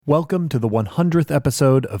Welcome to the 100th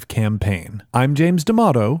episode of Campaign. I'm James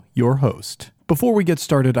D'Amato, your host. Before we get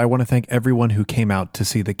started, I want to thank everyone who came out to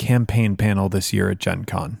see the Campaign panel this year at Gen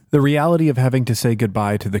Con. The reality of having to say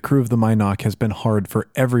goodbye to the crew of the Minoc has been hard for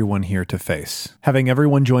everyone here to face. Having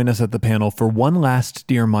everyone join us at the panel for one last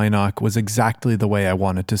Dear Minoc was exactly the way I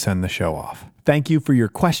wanted to send the show off. Thank you for your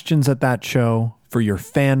questions at that show, for your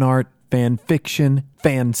fan art, fan fiction,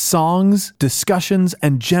 fan songs, discussions,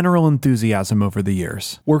 and general enthusiasm over the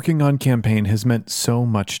years. Working on Campaign has meant so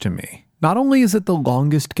much to me. Not only is it the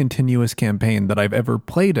longest continuous campaign that I've ever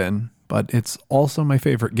played in, but it's also my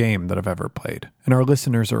favorite game that I've ever played. And our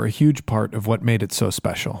listeners are a huge part of what made it so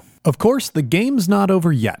special. Of course, the game's not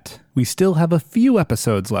over yet. We still have a few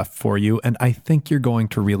episodes left for you, and I think you're going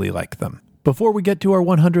to really like them. Before we get to our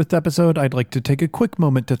 100th episode, I'd like to take a quick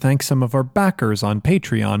moment to thank some of our backers on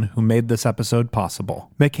Patreon who made this episode possible.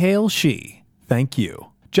 Mikhail Shi, thank you.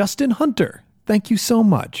 Justin Hunter, thank you so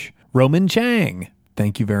much. Roman Chang,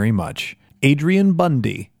 thank you very much. Adrian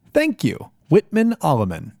Bundy, thank you. Whitman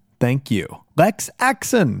Alleman, thank you. Lex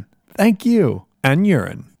Axon, thank you.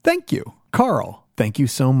 Anurin, thank you. Carl, thank you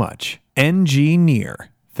so much. NG Near,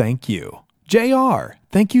 thank you. JR,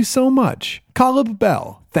 thank you so much. Caleb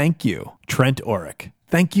Bell, thank you. Trent Oric,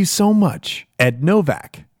 thank you so much. Ed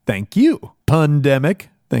Novak, thank you. Pandemic,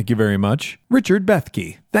 thank you very much. Richard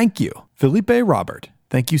Bethke, thank you. Felipe Robert,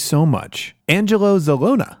 thank you so much. Angelo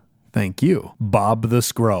Zalona, thank you. Bob the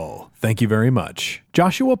Scroll, thank you very much.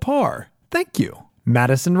 Joshua Parr, thank you.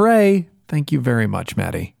 Madison Ray, thank you very much,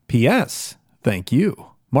 Maddie. P.S., thank you.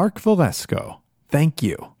 Mark Valesco, thank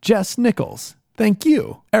you. Jess Nichols, thank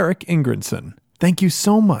you. Eric Ingridson, thank you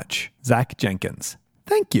so much. Zach Jenkins,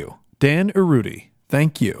 thank you. Dan Arudi,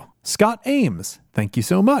 thank you. Scott Ames, thank you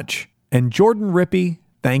so much. And Jordan Rippey,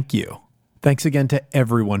 thank you. Thanks again to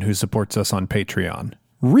everyone who supports us on Patreon.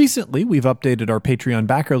 Recently, we've updated our Patreon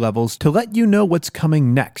backer levels to let you know what's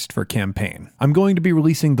coming next for Campaign. I'm going to be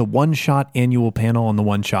releasing the one-shot annual panel on the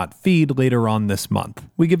one-shot feed later on this month.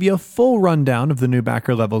 We give you a full rundown of the new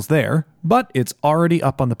backer levels there, but it's already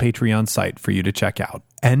up on the Patreon site for you to check out.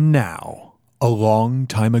 And now, a long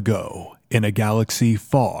time ago, in a galaxy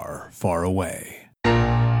far, far away.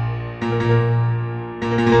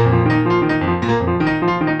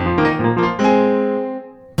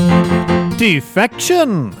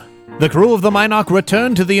 Defection! The crew of the Minoc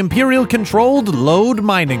return to the Imperial-controlled Lode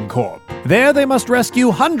Mining Corp. There they must rescue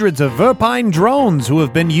hundreds of Verpine drones who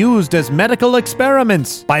have been used as medical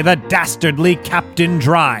experiments by the dastardly Captain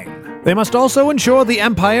Drine. They must also ensure the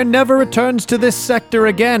Empire never returns to this sector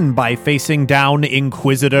again by facing down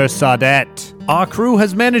Inquisitor Sadet. Our crew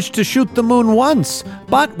has managed to shoot the moon once,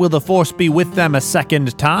 but will the Force be with them a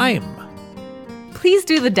second time? Please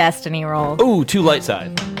do the destiny roll. Ooh, 2 light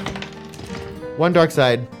side. 1 dark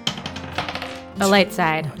side. A light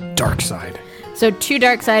side. Dark side. So 2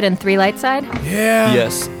 dark side and 3 light side? Yeah.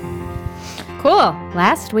 Yes. Cool.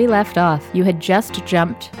 Last we left off, you had just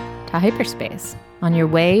jumped to hyperspace on your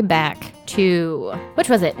way back to, which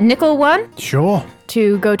was it, Nickel 1? Sure.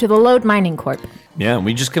 To go to the Lode Mining Corp. Yeah,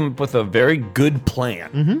 we just come up with a very good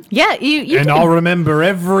plan. Mm-hmm. Yeah, you And did. I'll remember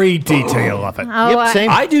every detail of it. Oh, Yep,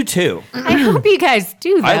 same. I do too. I hope you guys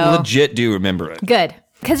do, though. I legit do remember it. Good.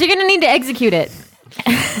 Because you're going to need to execute it.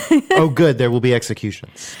 Oh, good. There will be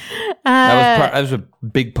executions. That was a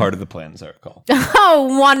big part of the plan, as I recall.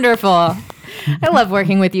 Oh, wonderful. I love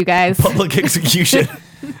working with you guys. Public execution.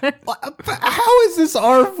 How is this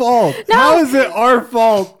our fault? No. How is it our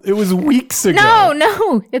fault? It was weeks ago.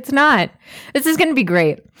 No, it's not. This is going to be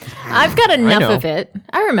great. I've got enough know. of it.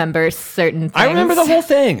 I remember certain things. I remember the whole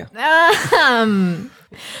thing.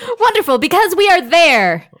 Wonderful, because we are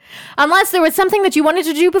there. Unless there was something that you wanted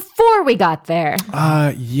to do before we got there.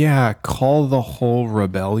 Yeah, call the whole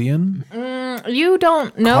rebellion. You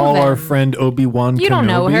don't know Call them. our friend Obi-Wan Kenobi. You don't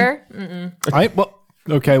know her.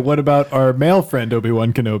 Okay, what about our male friend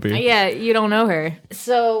Obi-Wan Kenobi? Yeah, you don't know her.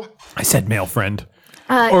 So, I said male friend.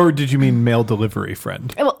 Or did you mean mail delivery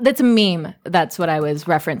friend? well, that's a meme. That's what I was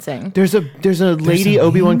referencing. There's a lady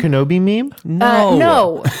Obi-Wan Kenobi meme.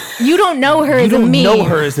 No, you don't know her You as a don't meme. know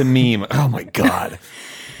her as a meme. Oh my god.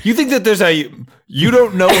 You think that there's you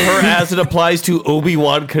don't know her as it applies to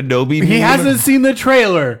Obi-Wan Kenobi meme? He hasn't seen the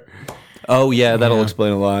trailer. Oh yeah, that'll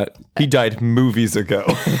explain a lot. He died movies ago.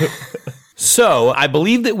 So, I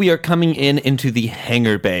believe that we are coming into the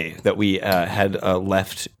hangar bay that we had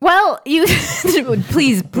left. Well, you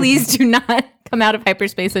please do not come out of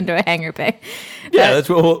hyperspace into a hangar bay. Yeah, that's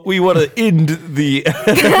what we want to end the.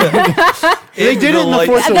 They did it in The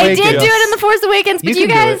Force They Awakens. did do it in The Force Awakens, but You you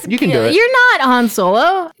can do guys, it. You can do it. You're not Han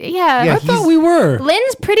Solo. Yeah, Yeah, I thought we were.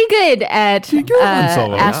 Lynn's pretty good at You're Han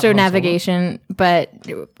Solo, not Han Solo. astronavigation, but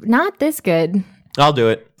not this good. I'll do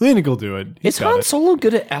it. Leonic will do it. He's Is got Han it. Solo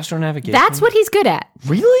good at astronavigation? That's what he's good at.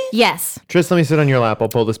 Really? Yes. Tris, let me sit on your lap. I'll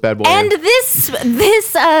pull this bad boy And in.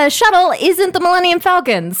 this shuttle isn't the Millennium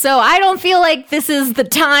Falcon, so I don't feel like this is the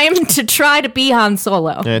time to try to be Han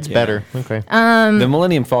Solo. Yeah, it's better. Okay. The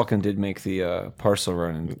Millennium Falcon did make the parcel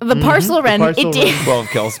run in The parcel run, parcel it did. run. 12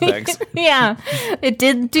 Kel specs. Yeah, it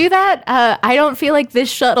did do that. I don't feel like this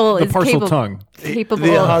shuttle The is parcel capable. tongue. Capable.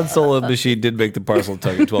 The Han Solo machine did make the parcel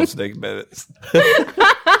tug in 12 snake minutes.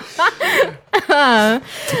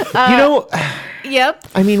 Yep.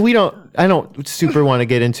 I mean, I don't super want to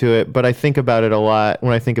get into it, but I think about it a lot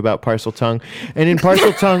when I think about parcel tongue. And in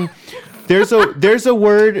parcel tongue, there's a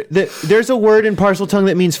word in parcel tongue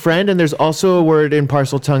that means friend, and there's also a word in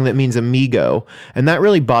parcel tongue that means amigo, and that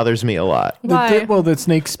really bothers me a lot. Why? Well, the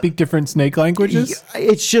snakes speak different snake languages.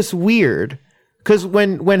 It's just weird. Because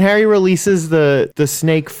when Harry releases the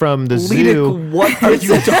snake from the zoo, What are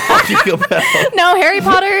you talking about? No, Harry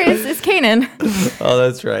Potter is canon. Oh,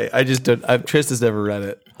 that's right. I just don't. Tris has never read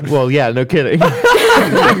it. well, yeah, no kidding.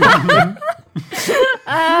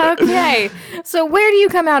 Okay, so where do you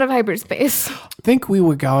come out of hyperspace? I think we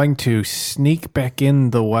were going to sneak back in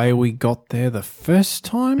the way we got there the first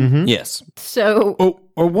time. Yes. So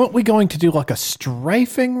Or weren't we going to do like a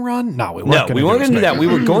strafing run? No, we weren't No, going to we weren't going to do that. strafing.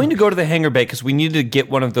 We were going to go to the hangar bay because we needed to get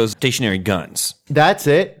one of those stationary guns. That's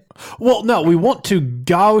it. Well, no, we want to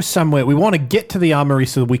go somewhere. We want to get to the armory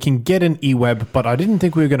so that we can get an E-Web, but I didn't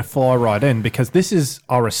think we were going to fly right in because this is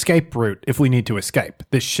our escape route if we need to escape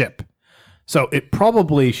this ship. So it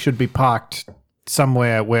probably should be parked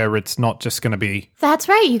somewhere where it's not just going to be... that's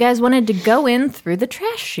right. You guys wanted to go in through the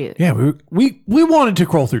trash chute. Yeah, we wanted to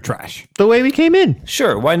crawl through trash. The way we came in.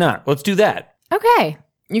 Sure, why not? Let's do that. Okay.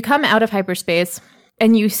 You come out of hyperspace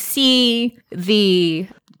and you see the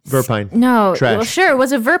Verpine. no, Trash. well, sure, it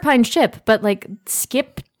was a Verpine ship, but like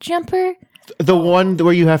skip jumper. The one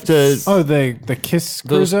where you have to. Oh, the Kiss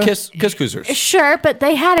Those Cruiser? kiss cruisers. Sure, but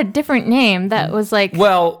they had a different name that was like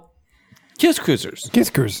Well, kiss cruisers. Kiss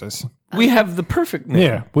Cruisers. We have the perfect name.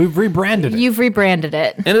 Yeah, we've rebranded it. you've rebranded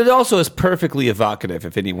it. And it also is perfectly evocative.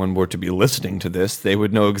 If anyone were to be listening to this, they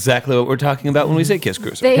would know exactly what we're talking about when we say kiss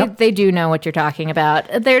cruiser. They do know what you're talking about.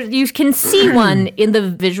 There, you can see one in the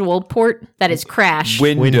visual port that is Crash.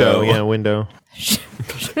 Window. Yeah, window.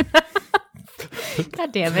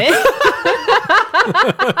 God damn it!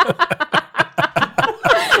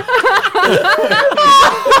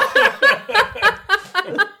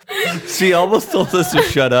 She almost told us to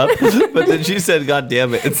shut up, but then she said, God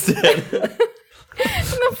damn it, instead.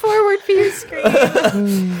 The forward view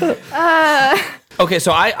screen. Okay,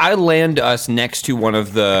 so I land us next to one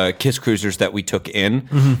of the kiss cruisers that we took in.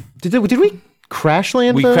 Did we crash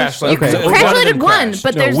land? We those? crash landed. Okay. One of Crash them landed one, crashed.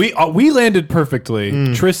 but No, there's we landed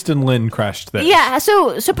perfectly. Tristan Lynn crashed there. yeah.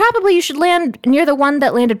 So probably you should land near the one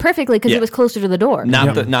that landed perfectly because Yeah. it was closer to the door.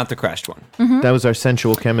 Not the crashed one. That was our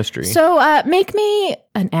sensual chemistry. So make me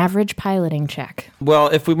an average piloting check. Well,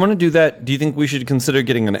 if we want to do that, do you think we should consider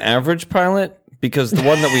getting an average pilot? Because the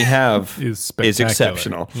one that we have Is is spectacular.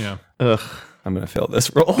 exceptional. Yeah. I'm going to fail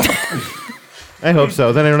this roll. I hope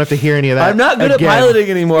so. Then I don't have to hear any of that. I'm not good again. at piloting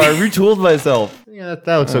anymore. I retooled myself. Yeah,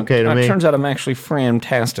 that looks okay to It me. turns out I'm actually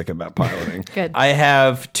fantastic about piloting. Good. I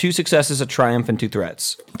have 2 successes, a triumph, and 2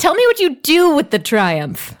 threats. Tell me what you do with the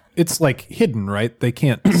Triumph. It's like hidden, right? They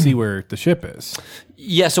can't see where the ship is.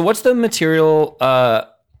 Yeah, so what's the material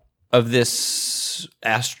of this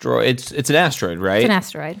asteroid? It's an asteroid, right? It's an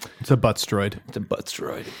asteroid. It's a butt droid. It's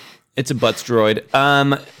a butts droid.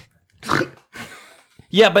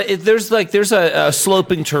 Yeah, but there's a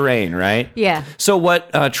sloping terrain, right? Yeah. So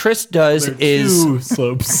what Triss does is Two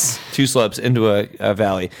slopes. 2 slopes into a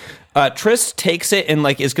valley. Triss takes it and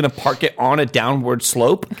is gonna park it on a downward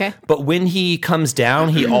slope. Okay. But when he comes down,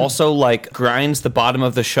 he also grinds the bottom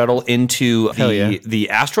of the shuttle into the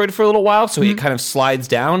asteroid for a little while, so it kind of slides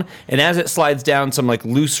down. And as it slides down, some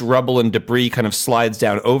loose rubble and debris kind of slides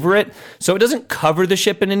down over it. So it doesn't cover the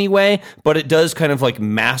ship in any way, but it does kind of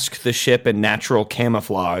mask the ship in natural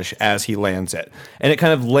camouflage as he lands it. And it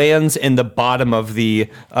kind of lands in the bottom of the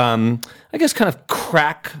I guess kind of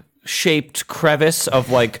crack shaped crevice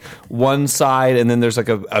of one side, and then there's a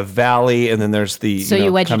valley, and then there's the So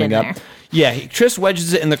you wedge it coming in up. there. Yeah, Triss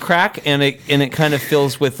wedges it in the crack, and it kind of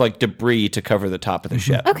fills with like debris to cover the top of the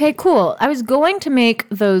ship. Okay, cool. I was going to make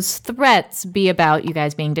those threats be about you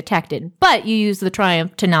guys being detected, but you use the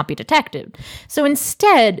Triumph to not be detected. So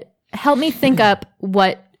instead, help me think up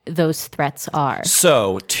what those threats are.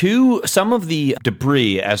 So, some of the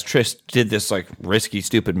debris, as Triss did this like risky,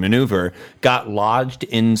 stupid maneuver, got lodged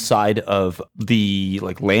inside of the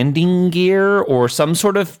like landing gear or some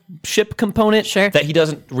sort of ship component that he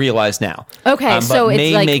doesn't realize now. Okay, so but it's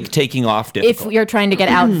may like make taking off difficult. if you're trying to get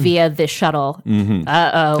out via this shuttle.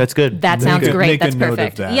 Uh-oh. That's good. That sounds Make a- great. make a That's note of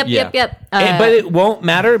perfect. that. Yep. But it won't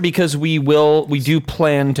matter because we do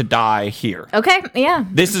plan to die here. Okay, yeah.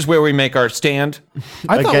 This is where we make our stand.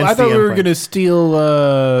 I thought Against we the were Empire. going to steal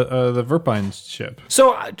the Verpine's ship.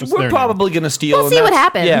 So their we're name? probably going to steal. We'll and see what that's-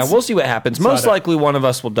 happens. Yeah, we'll see what happens. Most likely one of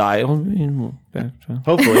us will die.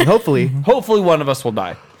 Hopefully Hopefully one of us will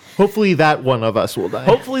die. that one of us will die.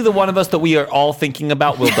 Hopefully the one of us that we are all thinking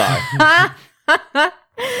about will die.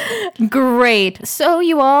 Great. So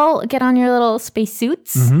you all get on your little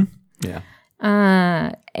spacesuits. Yeah.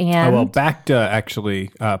 And Bacta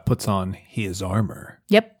actually puts on his armor.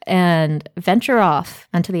 yep, and venture off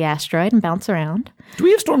onto the asteroid and bounce around. Do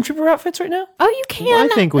we have stormtrooper outfits right now? Oh, you can. Well,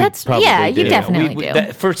 I think we probably yeah, you do. definitely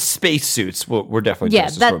do. For spacesuits, we're definitely Yeah,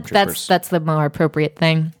 dressed as stormtroopers. that's the more appropriate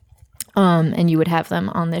thing. And you would have them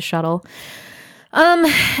on this shuttle.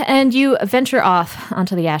 And you venture off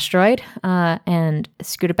onto the asteroid and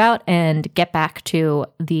scoot about and get back to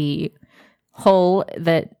the hole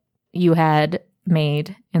that you had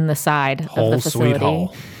made in the side of the Hole, facility. sweet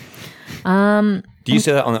hole. Do you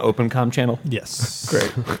say that on the OpenCom channel? Yes.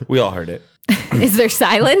 Great. We all heard it. Is there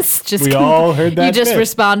silence? Just We all heard that You just bit.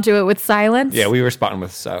 respond to it with silence. Yeah, we responded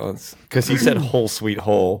with silence because he said "whole sweet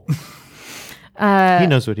hole." He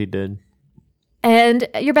knows what he did. And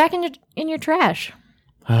you're back in your trash.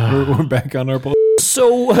 We're back on our bull.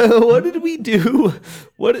 So what did we do?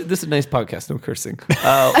 This is a nice podcast, no cursing.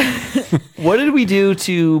 What did we do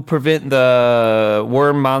to prevent the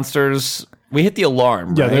worm monsters? We hit the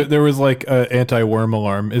alarm, Yeah, right? there was like an anti-worm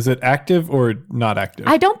alarm. Is it active or not active?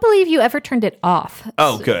 I don't believe you ever turned it off.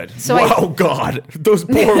 Oh, good. So oh, God. Those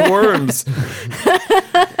poor worms.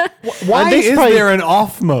 Why this is probably- there an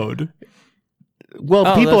off mode? Well,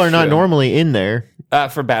 Oh, people that's are not true. normally in there.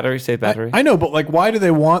 For battery, save battery. I know, but like, why do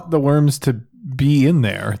they want the worms to be in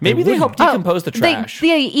there? Maybe they help wouldn't. decompose the trash.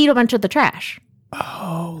 They eat a bunch of the trash.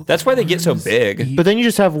 That's why they get so big. But then you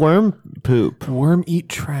just have worm poop. Worm eat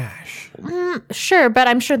trash. Sure, but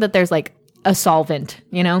I'm sure that there's like a solvent,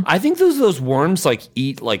 you know? I think those worms like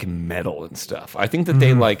eat like metal and stuff. I think that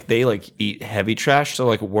they eat heavy trash. So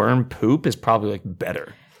like worm poop is probably like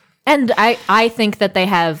better. And I think that they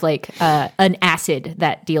have like an acid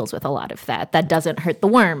that deals with a lot of that doesn't hurt the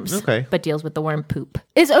worms, Okay. but deals with the worm poop.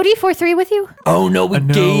 Is OD43 with you? Oh no, we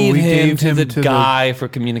no, gave we him gave to him the to the- guy for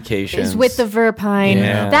communications. Is with the Verpine.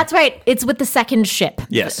 Yeah. That's right. It's with the second ship.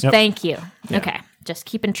 Yes. Thank you. Okay. Just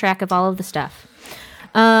keeping track of all of the stuff.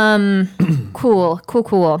 Cool.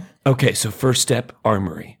 Okay, so first step,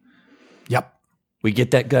 armory. Yep. We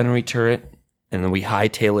get that gunnery turret, and then we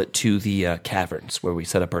hightail it to the caverns where we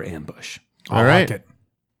set up our ambush. All right. right.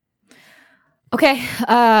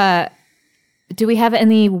 Okay. Do we have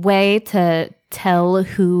any way to tell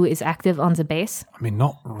who is active on the base? I mean,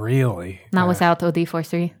 not really. Not without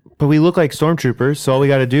OD43. But we look like stormtroopers, so all we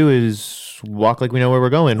got to do is walk like we know where we're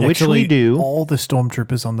going, which Actually, we do. All the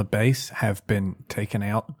stormtroopers on the base have been taken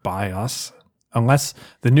out by us. Unless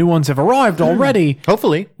the new ones have arrived already,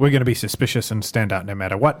 Hopefully. we're going to be suspicious and stand out no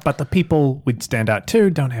matter what. But the people we'd stand out to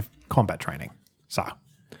don't have combat training. So,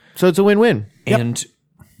 So it's a win-win. And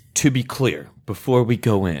to be clear, before we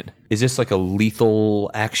go in, is this like a lethal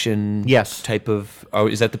action Yes. type of... Oh,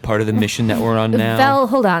 is that the part of the mission that we're on now? Vel,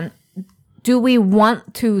 hold on. Do we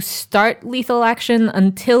want to start lethal action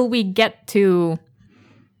until we get to,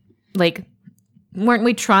 like, weren't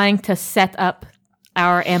we trying to set up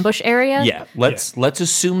our ambush area? Yeah, let's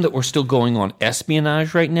assume that we're still going on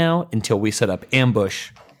espionage right now until we set up ambush.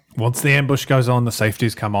 once the ambush goes on, the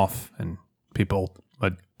safeties come off and people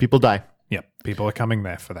are, People die. people are coming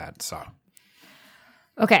there for that. So,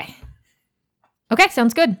 Okay,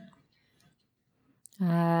 sounds good.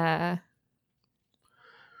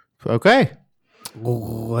 Okay.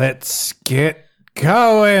 let's get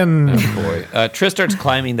going. Boy, Triss starts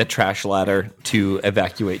climbing the trash ladder to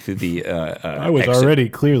evacuate through the. I was exit. already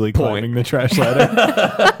clearly climbing the trash ladder.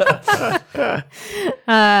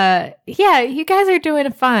 Yeah, you guys are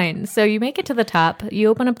doing fine. So you make it to the top. You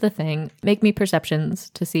open up the thing. Make me perceptions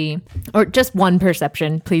to see, or just one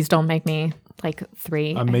perception. Please don't make me like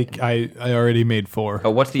 3. I already made 4.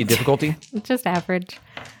 Oh, what's the difficulty? Just average.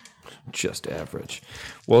 Just average.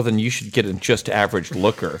 Well, then you should get a just average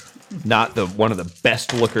looker, not one of the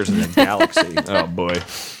best lookers in the galaxy. Oh boy.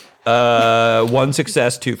 1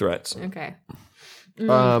 success, 2 threats. Okay.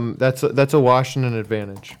 That's a wash and an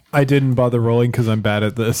advantage. I didn't bother rolling because I'm bad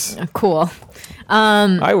at this. Cool.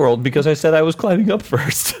 I rolled because I said I was climbing up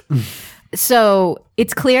first. So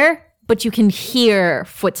it's clear, but you can hear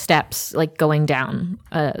footsteps like going down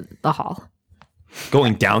the hall.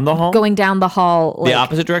 Going down the hall? Going down the hall. The like,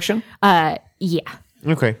 opposite direction? Yeah.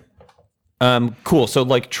 Okay. Cool. So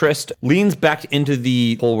like Trist leans back into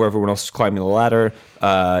the hole where everyone else is climbing the ladder.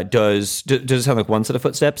 Does it sound like one set of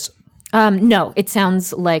footsteps? No, it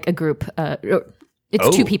sounds like a group.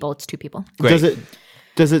 It's 2 people. It's 2 people. Great.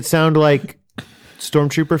 Does it sound like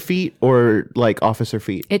stormtrooper feet or like officer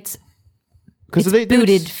feet? It's Because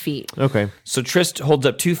booted feet. Okay. So Trist holds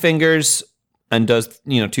up 2 fingers and does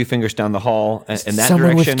 2 fingers down the hall in that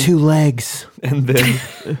Someone direction. with 2 legs. And then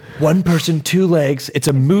 1 person, 2 legs. It's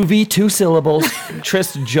a movie, 2 syllables.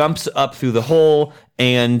 Trist jumps up through the hole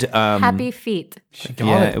and Happy feet.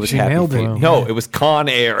 it was She happy nailed feet. it. No, it was Con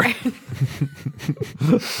Air.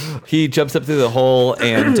 He jumps up through the hole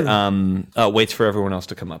and waits for everyone else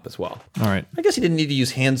to come up as well. All right. I guess he didn't need to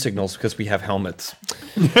use hand signals because we have helmets.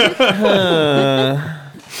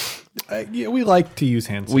 Yeah, we like to use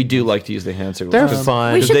hands. We do like to use the hand signals. They're 'cause-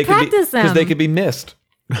 fun. We should they could be- practice them. because they could be missed.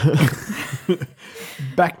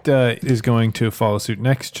 Bacta is going to follow suit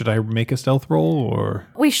next. Should I make a stealth roll or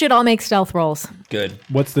We should all make stealth rolls. Good.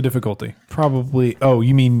 what's the difficulty? Probably. Oh,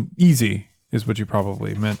 you mean easy is what you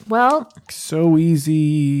probably meant. Well, So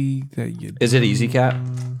easy that you. Is it easy, Cat?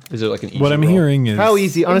 Is it like an easy What I'm roll? hearing is How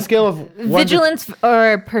easy? On a scale of 1 to vigilance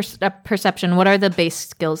or perception, what are the base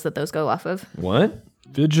skills that those go off of? What?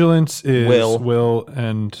 vigilance is Will.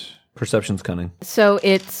 and Perception's cunning. So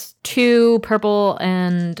it's 2 purple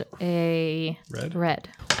and a red.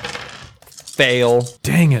 Fail.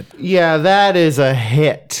 dang it. Yeah, that is a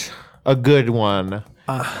hit. A good one.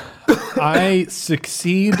 I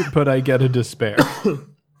succeed, but I get a despair.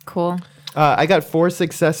 Cool. I got 4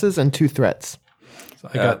 successes and 2 threats.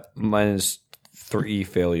 I got Mine is 3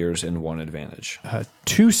 failures and 1 advantage.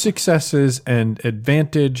 2 successes and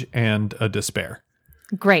advantage and a despair.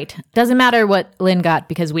 Great. Doesn't matter what Lynn got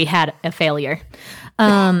because we had a failure.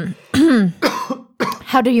 How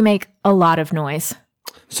do you make a lot of noise?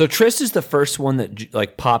 So Trist is the first one that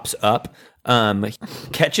like pops up,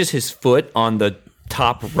 catches his foot on the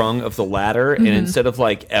top rung of the ladder, and instead of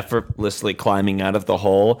like effortlessly climbing out of the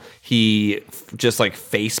hole, he just like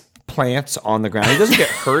face plants on the ground. He doesn't get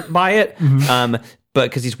hurt by it, but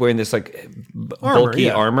because he's wearing this like bulky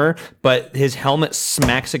armor, but his helmet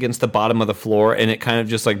smacks against the bottom of the floor, and it kind of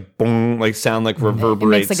just like boom, like sound like It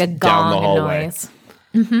reverberates makes like a down the gong hallway. noise.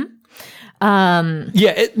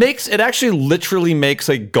 Yeah, it actually literally makes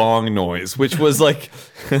a gong noise, which was like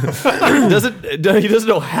he doesn't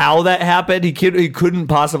know how that happened. He couldn't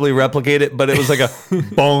possibly replicate it, but it was like a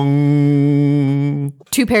bong.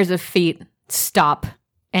 2 pairs of feet stop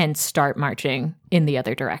and start marching in the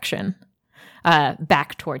other direction,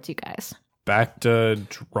 back towards you guys. Bacta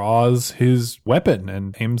draws his weapon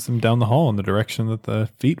and aims them down the hall in the direction that the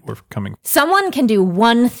feet were coming. Someone can do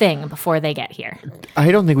one thing before they get here. I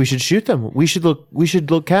don't think we should shoot them. We should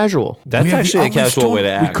look casual. That's We have actually a the only casual way to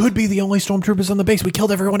act. We could be the only stormtroopers on the base. We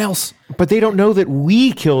killed everyone else. But they don't know that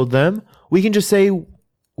we killed them. We can just say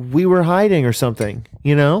we were hiding or something,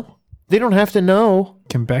 you know? They don't have to know.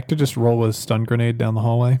 Can Bacta just roll a stun grenade down the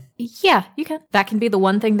hallway? Yeah, you can. That can be the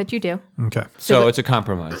one thing that you do. Okay. So it's a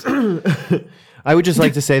compromise. I would just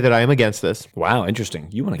like to say that I am against this. Wow, interesting.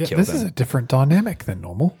 You want to kill This them? is a different dynamic than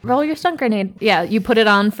normal. Roll your stun grenade. Yeah, you put it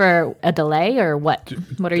on for a delay or what?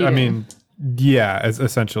 What are you I doing? mean, yeah, as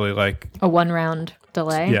essentially like, A 1 round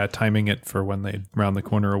delay? yeah, timing it for when they round the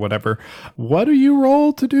corner or whatever. What do you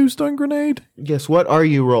roll to do stun grenade? Guess what are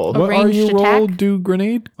you rolled? What are ranged you attack? roll do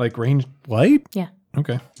grenade? Like ranged light? Yeah.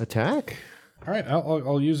 Okay. Attack? All right,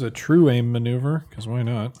 I'll use a true aim maneuver because why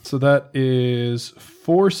not? So that is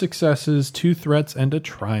 4 successes, 2 threats, and a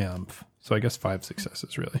triumph. So I guess 5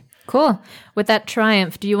 successes, really. Cool. With that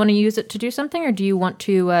triumph, do you want to use it to do something or do you want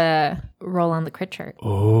to roll on the crit chart?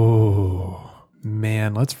 Oh,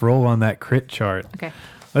 man, let's roll on that crit chart. Okay.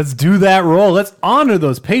 Let's do that roll. Let's honor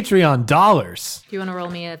those Patreon dollars. Do you want to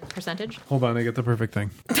roll me a percentage? Hold on, I get the perfect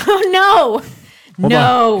thing. Oh, no.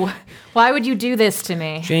 No. Why would you do this to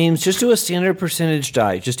me? James, just do a standard percentage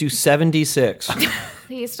die. Just do 76.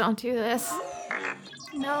 Please don't do this.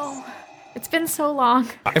 No. It's been so long.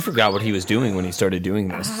 I forgot what he was doing when he started doing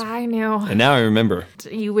this. I know. And now I remember.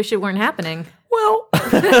 You wish it weren't happening. Well,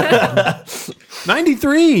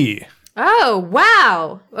 93. Oh,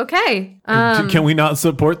 wow. Okay. Can we not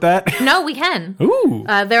support that? No, we can. Ooh.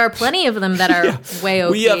 There are plenty of them that are way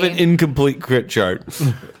OP. We have an incomplete crit chart.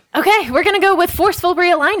 Okay, we're going to go with Forceful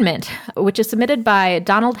Realignment, which is submitted by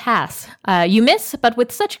Donald Haas. You miss, but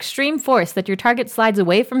with such extreme force that your target slides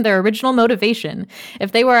away from their original motivation.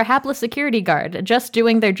 If they were a hapless security guard, just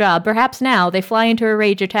doing their job, perhaps now they fly into a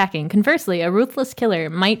rage attacking. Conversely, a ruthless killer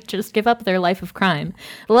might just give up their life of crime.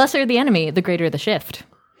 The lesser the enemy, the greater the shift.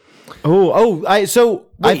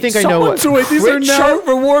 I think I know what. So wait, these are Crit now. chart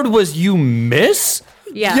reward was you miss?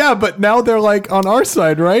 Yeah. But now they're like on our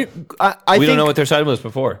side, right? I We think, don't know what their side was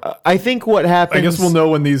before. I think what happens. I guess we'll know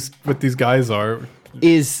when what these guys are.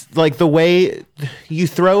 Is like the way you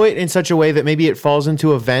throw it in such a way that maybe it falls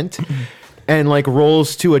into a vent and like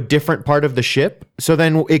rolls to a different part of the ship. So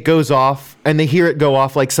then it goes off and they hear it go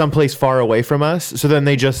off like someplace far away from us. So then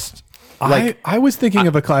they just like I was thinking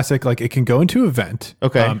of a classic, like it can go into a vent.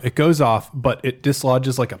 Okay. It goes off, but it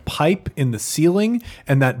dislodges like a pipe in the ceiling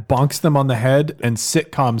and that bonks them on the head, and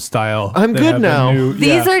sitcom style. I'm they good have a now.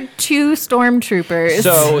 These are two stormtroopers.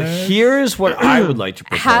 So here's what I would like to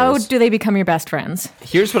propose. How do they become your best friends?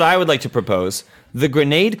 Here's what I would like to propose. The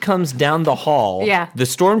grenade comes down the hall. Yeah. The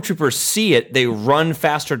stormtroopers see it. They run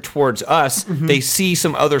faster towards us. They see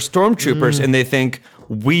some other stormtroopers and they think,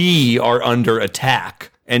 we are under attack.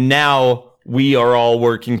 And now we are all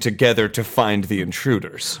working together to find the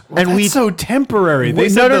intruders. and That's we so temporary. They No,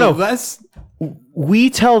 said no. less. we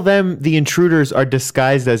tell them the intruders are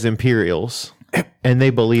disguised as Imperials and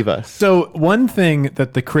they believe us. So one thing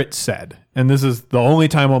that the crit said, and this is the only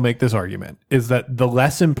time I'll make this argument, is that the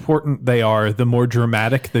less important they are, the more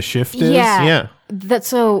dramatic the shift is. Yeah.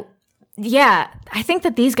 Yeah. I think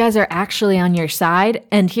that these guys are actually on your side,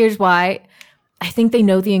 and here's why. I think they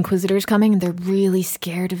know the Inquisitor's coming, and they're really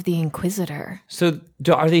scared of the Inquisitor. So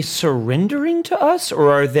are they surrendering to us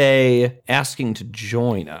or are they asking to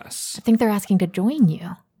join us? I think they're asking to join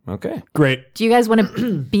you. Okay. Great. Do you guys want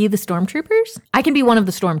to be the stormtroopers? I can be one of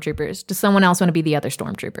the stormtroopers. Does someone else want to be the other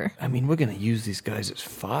stormtrooper? I mean, we're going to use these guys as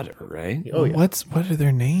fodder, right? Oh, yeah. What are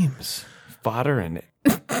their names? Fodder and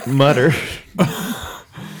Mutter.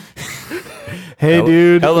 Hey,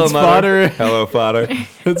 dude. Hello, it's Mutter. fodder. Hello, Fodder.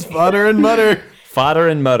 It's fodder and mutter. Fodder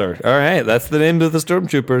and Mutter. All right, that's the name of the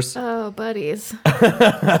stormtroopers. Oh, buddies.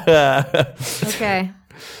 Okay.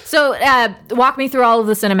 So walk me through all of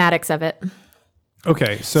the cinematics of it.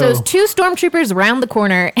 Okay, So it's two stormtroopers around the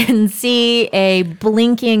corner and see a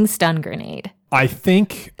blinking stun grenade. I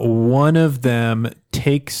think one of them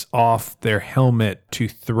takes off their helmet to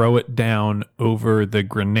throw it down over the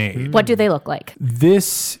grenade. What do they look like?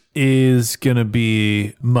 This is going to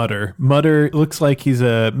be Mutter. Mutter looks like he's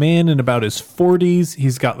a man in about his 40s.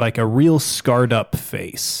 He's got like a real scarred up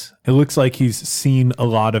face. It looks like he's seen a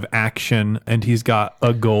lot of action and he's got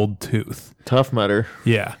a gold tooth. Tough Mutter.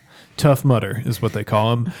 Yeah. Tough Mutter is what they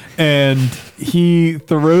call him. And he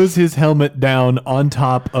throws his helmet down on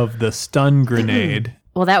top of the stun grenade.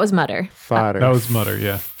 Well, that was Mutter. Fodder. That was Mutter,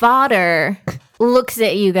 yeah. Fodder looks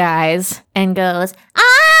at you guys and goes,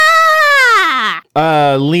 ah!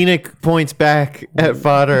 Lenik points back at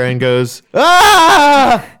Fodder and goes,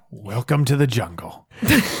 ah! Welcome to the jungle.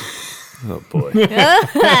 Oh, boy.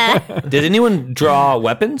 Did anyone draw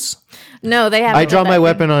weapons? No, they haven't. I draw let my that-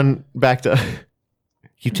 weapon on back to.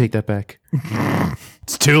 You take that back.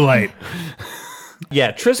 It's too late.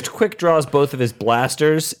 Yeah, Trist quick draws both of his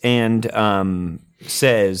blasters and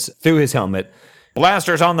says through his helmet,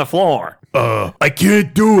 "Blasters on the floor." I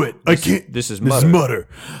can't do it. I can't. This is This is Mutter. Mutter.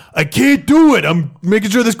 I can't do it. I'm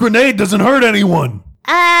making sure this grenade doesn't hurt anyone.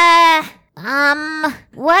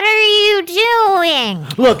 What are you doing?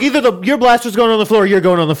 Look, either your blaster's going on the floor or you're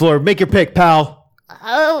going on the floor. Make your pick, pal.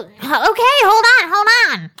 Oh, okay,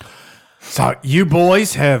 hold on. So you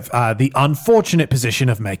boys have the unfortunate position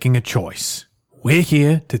of making a choice. We're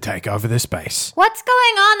here to take over this base. What's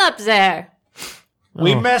going on up there?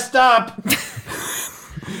 We messed up.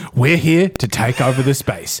 We're here to take over this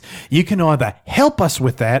base. You can either help us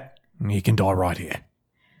with that, or you can die right here.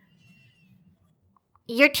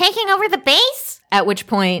 You're taking over the base? At which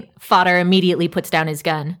point, Fodder immediately puts down his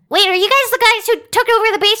gun. Wait, are you guys the guys who took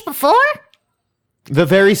over the base before? The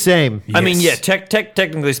very same. I mean, yeah, Yes.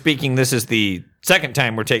 technically speaking, this is the second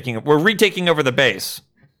time we're retaking over the base.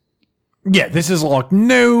 Yeah, this is like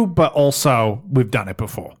new, but also we've done it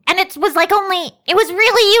before. And it was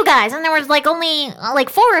really you guys, and there was only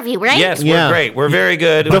 4 of you, right? Yes, Yeah. we're great. We're very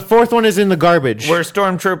good. The fourth one is in the garbage. We're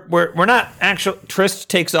stormtroop. We're not actual. Trist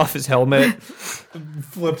takes off his helmet.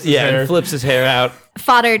 Flips And flips his hair out.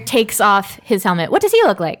 Fodder takes off his helmet. What does he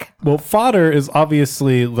look like? Well, Fodder is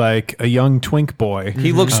obviously like a young twink boy.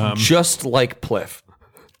 He looks just like Pliff.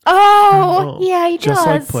 Oh, yeah, he Just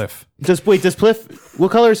like does. Pliff. Does Pliff?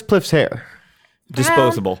 What color is Pliff's hair?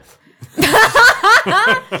 Disposable.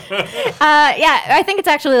 Yeah, I think it's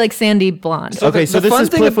actually like sandy blonde. Okay, so the this fun is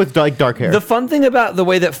thing Pliff of- with like dark hair. The fun thing about the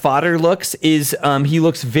way that Fodder looks is he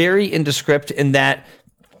looks very indescript in that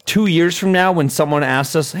 2 years from now, when someone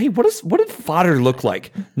asks us, hey, what did Fodder look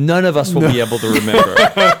like? None of us will be able to remember.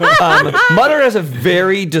 Mutter has a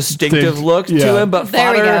very distinctive look to Yeah. him, but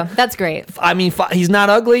There we Fodder, go. That's great. I mean, he's not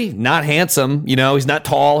ugly, not handsome, he's not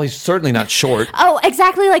tall, he's certainly not short. Oh,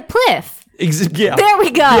 exactly like Pliff. Yeah. There we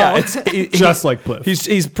go. Yeah, Just like Pliff.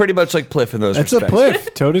 He's pretty much like Pliff in those It's a respects.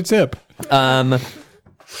 Pliff, toe to tip.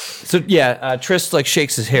 So yeah, Trist like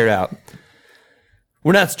shakes his hair out.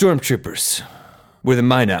 We're not stormtroopers. We're the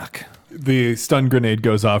Minoc. The stun grenade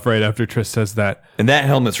goes off right after Triss says that. And that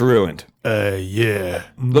helmet's ruined. Yeah.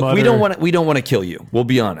 Look, we don't want to kill you. We'll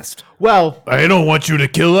be honest. well, I don't want you to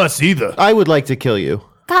kill us either. I would like to kill you.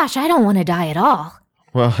 Gosh, I don't want to die at all.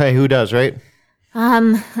 Well, hey, who does, right?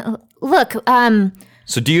 Look,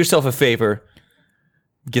 So do yourself a favor.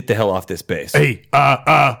 Get the hell off this base. Hey,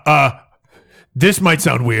 this might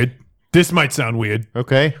sound weird.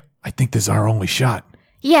 Okay. I think this is our only shot.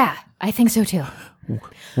 yeah, I think so too.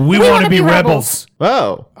 We wanna want to be be rebels.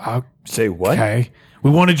 rebels. Oh, Say what? Okay. We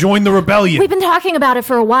want to join the rebellion. We've been talking about it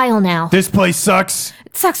for a while now. This place sucks.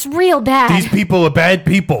 It sucks real bad. These people are bad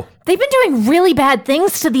people. They've been doing really bad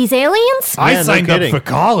things to these aliens. I Yeah, no signed up kidding. for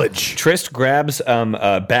college. Trist grabs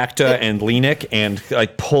Bacta and Lenik and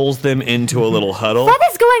like pulls them into a little huddle. What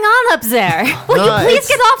is going on up there? Will No, you please it's-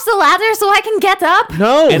 get off the ladder so I can get up?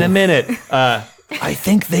 no. In a minute, I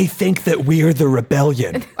think they think that we're the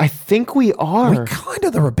rebellion. I think we are. Kind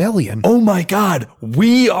of the rebellion. Oh my God,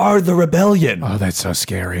 we are the rebellion. Oh, that's so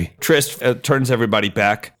scary. Trist turns everybody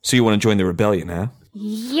back. So you want to join the rebellion, huh?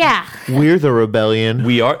 Yeah. We're the rebellion.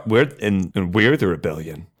 We're the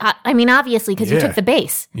rebellion. I mean, obviously, because you Yeah. took the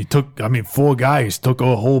base. You took, 4 guys took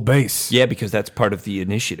a whole base. Yeah, because that's part of the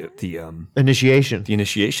initiative, the Initiation.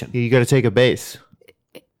 initiation. You got to take a base.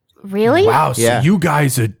 Really? Wow, so Yeah. you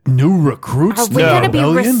guys are new recruits Are to we the going to be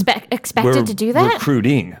rebellion? expected to do that?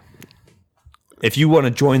 recruiting. If you want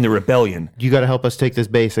to join the rebellion You got to help us take this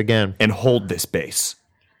base again. and hold this base,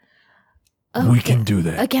 We can do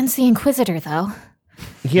that. Against the Inquisitor, though.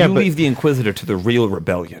 Yeah, you but leave the Inquisitor to the real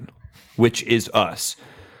rebellion, which is us.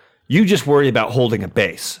 You just worry about holding a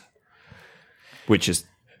base, which is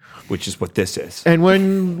what this is. and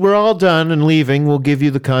when we're all done and leaving, we'll give you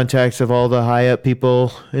the contacts of all the high up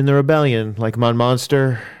people in the rebellion, like Mon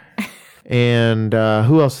Monster, and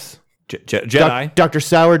who else? Jedi, Dr.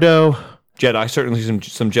 Sourdough, Jedi, certainly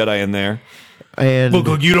some Jedi in there. and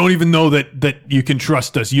Look, you don't even know that you can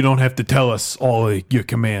trust us. You don't have to tell us all of your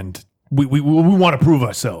command. We want to prove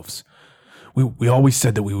ourselves. We always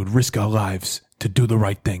said that we would risk our lives to do the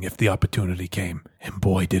right thing if the opportunity came. And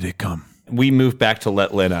boy, did it come. We move back to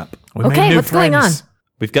let Lynn up. We Okay, made new what's going friends. on?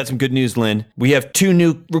 We've got some good news, Lynn. We have 2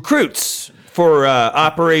 new recruits for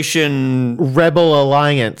Operation. Rebel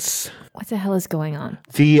Alliance. What the hell is going on?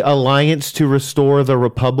 The Alliance to Restore the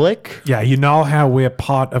Republic. Yeah, you know how we're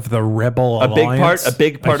part of the Rebel Alliance? A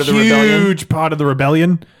big part of the rebellion? Huge part of the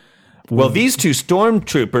rebellion. Well, these 2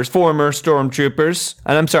 stormtroopers, former stormtroopers,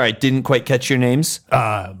 and I'm sorry, I didn't quite catch your names.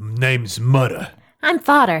 Name's Mutter. I'm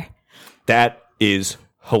fodder. That is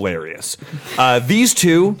hilarious. These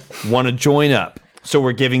 2 want to join up, so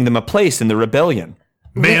we're giving them a place in the rebellion.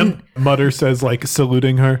 Ma'am, Mutter says, like,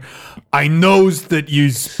 saluting her. I knows that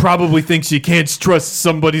you probably thinks you can't trust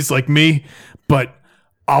somebody's like me, but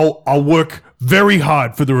I'll work very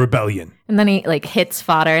hard for the rebellion. And then he like hits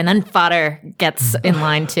Fodder, and then Fodder gets in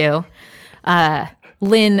line too.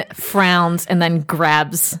 Lynn frowns and then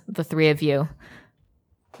grabs the 3 of you.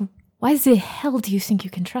 Why the hell do you think you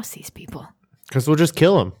can trust these people? Because we'll just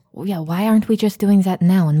kill him. Well, yeah, why aren't we just doing that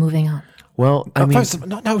now and moving on? Well, I mean, First of all,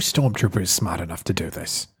 no stormtrooper is smart enough to do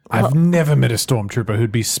this. I've never met a stormtrooper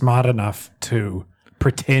who'd be smart enough to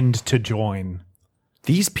pretend to join.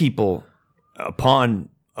 These people, upon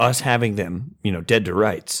us having them, dead to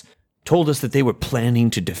rights, told us that they were planning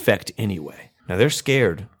to defect anyway. Now they're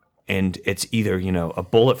scared, and it's either, a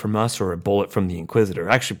bullet from us or a bullet from the Inquisitor.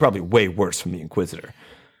 Actually, probably way worse from the Inquisitor.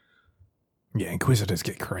 Yeah, Inquisitors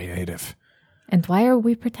get creative. And why are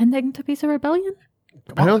we pretending to be the rebellion?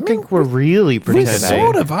 I don't think we're really We pretending.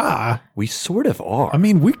 sort of are. We sort of are. I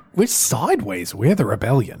mean, we're sideways. We're the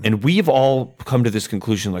rebellion. And we've all come to this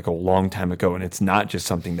conclusion like a long time ago, and it's not just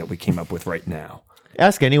something that we came up with right now.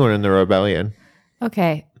 Ask anyone in the rebellion.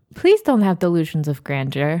 Okay, please don't have delusions of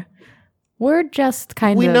grandeur. We're just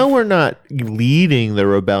kind We of... know we're not leading the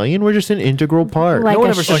rebellion. We're just an integral part. like No one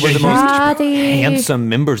a ever said we're the most shoddy, handsome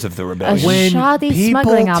members of the a rebellion. shoddy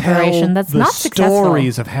smuggling operation that's the not successful.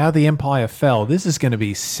 stories of how the empire fell, this is going to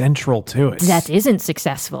be central to it. That isn't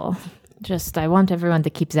successful. Just, I want everyone to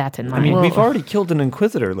keep that in mind. I mean, we've already killed an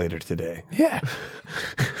Inquisitor later today. Yeah,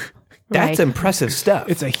 That's Right. impressive stuff.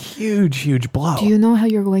 it's a huge blow. Do you know how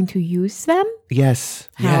you're going to use them? Yes.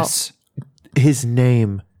 yes. His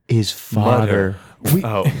name is Father.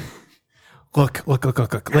 Oh. Look,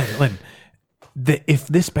 Lynn. If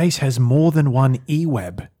this base has more than one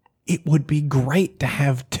E-web, it would be great to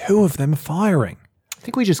have two of them firing. I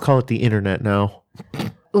think we just call it the internet now.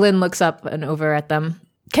 Lynn looks up and over at them.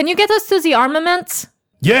 Can you get us to the armaments?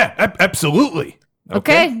 Yeah, absolutely.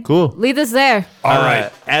 Okay. Cool. Lead us there. All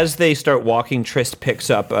right. As they start walking, Trist picks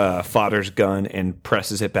up Fodder's gun and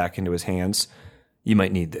presses it back into his hands. You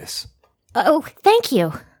might need this. Oh, thank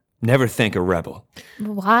you. Never thank a rebel.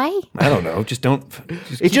 Why? I don't know. Just don't.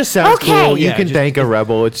 Just It just sounds Okay. cool. You Yeah, can just- thank a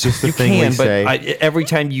rebel. It's just the thing we but say. every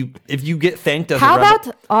time if you get thanked as How a rebel,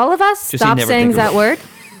 about all of us Just stop never saying think of that it. word?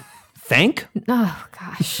 thank? Oh,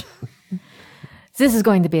 gosh. This is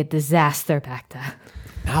going to be a disaster, Bacta.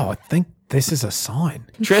 Now I think this is a sign.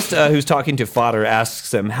 Trist, who's talking to Fodder,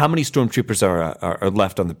 asks him how many stormtroopers are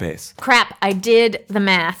left on the base. Crap, I did the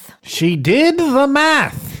math. She did the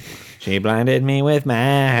math. She blinded me with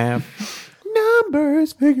math.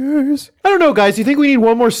 Numbers, figures. I don't know, guys. Do you think we need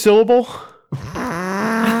one more syllable?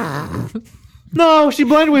 No, she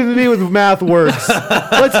blended with me with math works.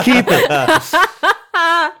 Let's keep it.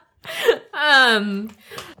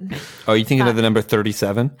 Are you thinking of the number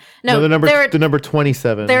 37? No, the there number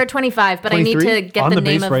 27. are 25, but I need to 23? get On the the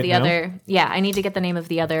name base of right the now? other. Yeah, I need to get the name of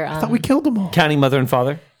the other. I thought we killed them all. Counting mother and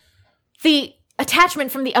father? The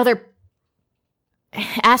attachment from the other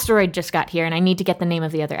asteroid just got here, and I need to get the name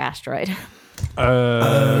of the other asteroid.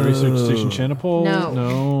 Research Station Shanapol?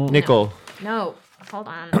 No. Nickel. No, hold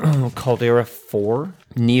on. Caldera 4?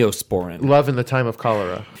 Neosporin. Love in the time of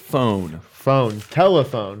cholera. Phone. Phone.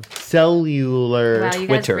 Telephone. Cellular. Wow, you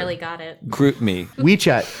guys Twitter. really got it. Group me.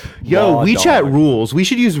 WeChat. Yo, Law WeChat dog. rules. We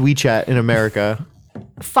should use WeChat in America.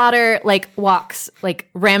 Fodder walks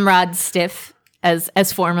ramrod stiff as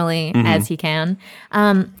formally as he can.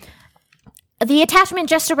 The attachment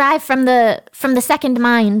just arrived from the second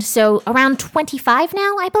mind, so around 25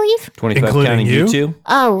 now, I believe. 25 Including counting you? you two?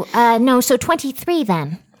 Oh, no, so 23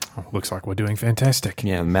 then. Looks like we're doing fantastic.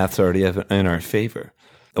 Yeah, math's already in our favor.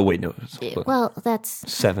 Oh, wait, no. Well, that's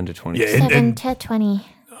 7 to 20. Yeah, 7 to 20.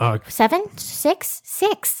 Uh, 7?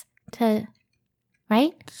 6 to...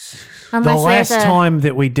 Right? the Unless last there's a... time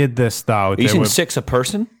that we did this, though, Are you there saying were 6 a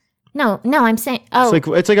person? No, I'm saying... Oh,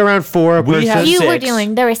 It's like around 4 a We person. have- you were 6.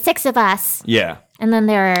 doing... There were 6 of us, Yeah. and then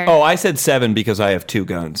there are... Oh, I said 7 because I have 2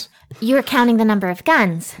 guns. You were counting the number of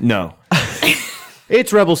guns. No.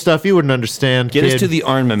 It's rebel stuff. You wouldn't understand. Get kid. us to the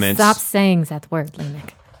armaments. Stop saying that word,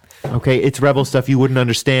 Lenik. Okay, it's rebel stuff. You wouldn't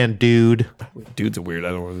understand, dude. Dude's a weird. I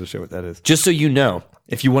don't understand what that is. Just so you know,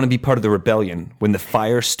 if you want to be part of the rebellion, when the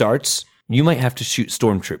fire starts, you might have to shoot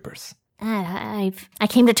stormtroopers. I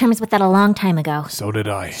came to terms with that a long time ago. So did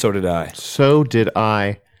I. So did I. So did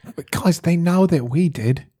I. But guys, they know that we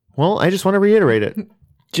did. Well, I just want to reiterate it.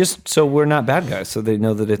 Just so we're not bad guys, so they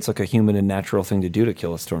know that it's like a human and natural thing to do to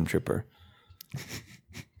kill a stormtrooper.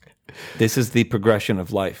 This is the progression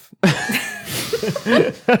of life.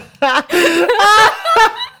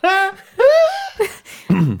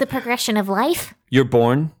 The progression of life? You're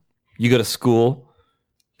born, you go to school.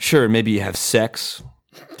 Sure, maybe you have sex.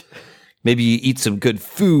 Maybe you eat some good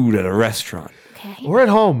food at a restaurant Okay. We're at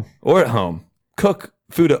home. or at home. Cook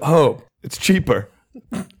food at home. It's cheaper.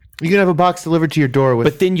 You can have a box delivered to your door with.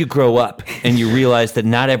 But then you grow up and you realize that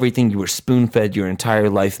not everything you were spoon-fed your entire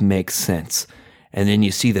life makes sense. And then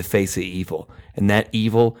you see the face of evil. And that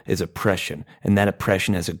evil is oppression. And that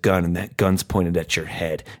oppression has a gun, and that gun's pointed at your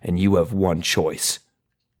head. And you have one choice.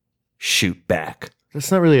 Shoot back.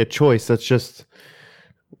 That's not really a choice. That's just.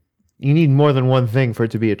 You need more than one thing for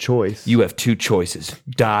it to be a choice. You have 2 choices.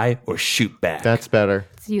 Die or shoot back. That's better.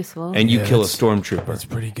 It's useful. And you Yeah, kill a that's- stormtrooper. that's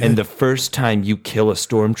pretty good. And the first time you kill a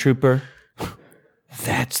stormtrooper,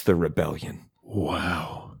 that's the rebellion.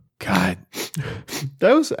 Wow. God.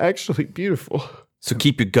 That was actually beautiful. So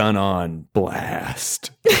keep your gun on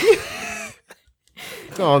blast.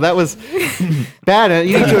 Oh, that was bad.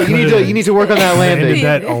 You need to work on that Landed landing.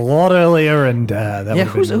 that a lot earlier, and that would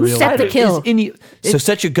have been real. set the kill? So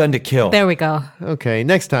set your gun to kill. There we go. Okay,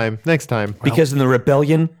 next time. Because in the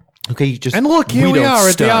rebellion, Okay, you just And look, here we don't are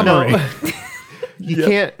at the stun. armory. you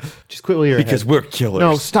can't just quit while you're because ahead. we're killers.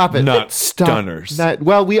 No, stop it. Not Stop stunners.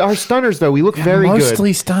 Well, we are stunners though. We look very good.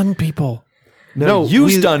 Mostly stunned people. No, you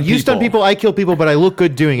stun You stun people, I kill people, but I look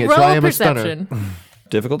good doing it, Roll so I am perception. a stunner.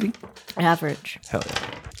 Difficulty? Average. Hell yeah.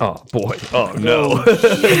 Oh, boy. Oh, no.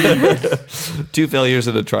 2 failures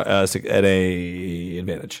and a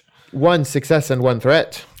advantage. 1 success and 1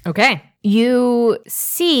 threat. Okay. You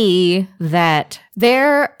see that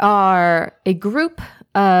there are a group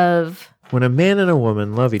of When a man and a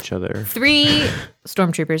woman love each other. 3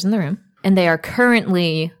 stormtroopers in the room, and they are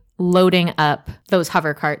currently loading up those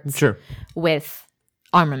hover carts Sure. with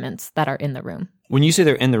armaments that are in the room. When you say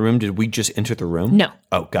they're in the room, did we just enter the room? No.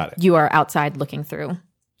 Oh, got it. You are outside looking through,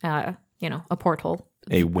 a porthole.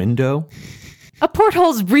 A window? A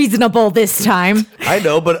porthole's reasonable this time. I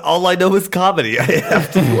know, but all I know is comedy. I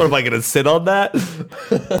have to. What am I going to sit on that?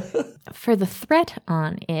 For the threat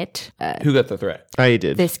on it, Who got the threat? I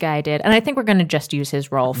did. this guy did. And I think we're going to just use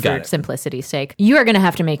his roll Got for it. simplicity's sake. You are going to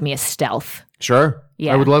have to make me a stealth. Sure.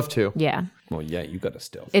 Yeah. I would love to. Yeah. Well, yeah, you got a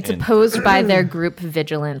stealth. It's And opposed by their group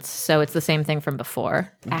vigilance, so it's the same thing from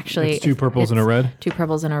before. Actually, It's 2 purples and a red. 2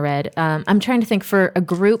 purples and a red. I'm trying to think for a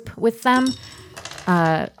group with them.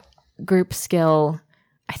 Group skill,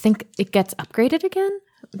 I think it gets upgraded again.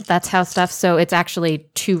 That's how stuff. So it's actually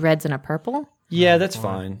 2 reds and a purple. Yeah, that's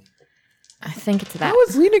fine. I think it's that. How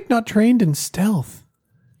is Lenik not trained in stealth?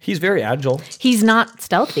 He's very agile. He's not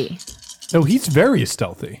stealthy. No, he's very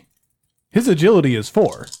stealthy. His agility is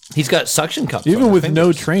 4, He's got suction cups. on even his with no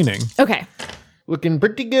fingers. training. Okay. Looking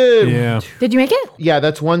pretty good. Yeah. Did you make it? Yeah,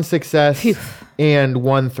 that's 1 success and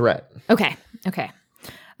 1 threat. Okay. Okay.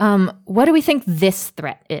 What do we think this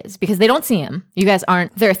threat is? Because they don't see him. You guys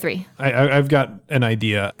aren't. There are 3. I've got an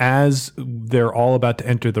idea. As they're all about to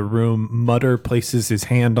enter the room, Mutter places his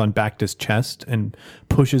hand on Bacta's chest and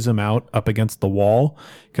pushes him out up against the wall.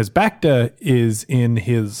 Because Bacta is in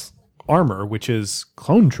his armor, which is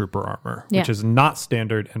clone trooper armor, which Yeah. is not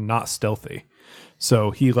standard and not stealthy.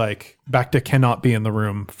 So Bacta cannot be in the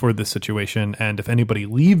room for this situation. And if anybody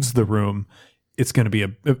leaves the room, it's going to be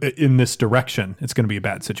in this direction. It's going to be a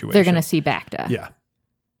bad situation. They're going to see Bacta. Yeah.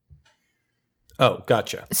 Oh,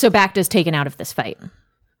 gotcha. So Bacta's taken out of this fight.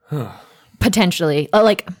 Potentially.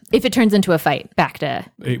 If it turns into a fight, Bacta.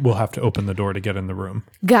 We'll have to open the door to get in the room.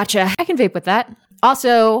 Gotcha. I can vape with that.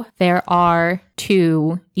 Also, there are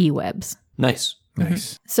 2 E-webs. Nice.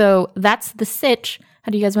 Nice. So that's the sitch.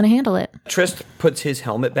 How do you guys want to handle it? Trist puts his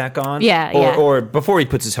helmet back on. Yeah, or, yeah. Or before he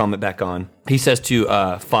puts his helmet back on, he says to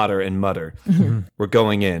Fodder and Mutter, "We're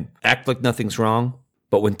going in. Act like nothing's wrong,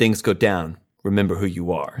 but when things go down, remember who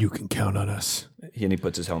you are." You can count on us. And he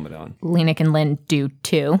puts his helmet on. Lenik and Lynn do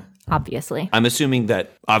too, obviously. I'm assuming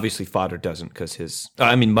that obviously Fodder doesn't because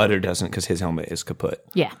Mutter doesn't because his helmet is kaput.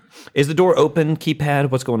 Yeah. Is the door open? Keypad?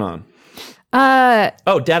 What's going on?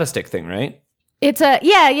 Data stick thing, right? It's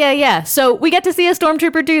yeah. So we get to see a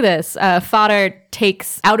stormtrooper do this. Fodder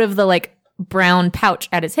takes out of the brown pouch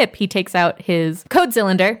at his hip, he takes out his code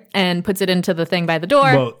cylinder and puts it into the thing by the door.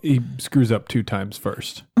 Well, he screws up 2 times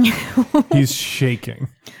first. He's shaking.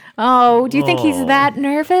 Oh, do you think he's that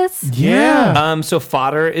nervous? Yeah. So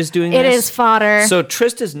Fodder is doing It this. is Fodder. So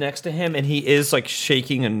Trist is next to him, and he is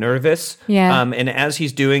shaking and nervous. Yeah. And as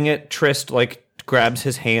he's doing it, Trist grabs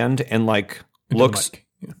his hand and looks.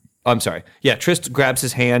 I'm sorry. Yeah, Trist grabs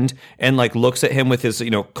his hand and looks at him with his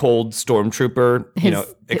cold stormtrooper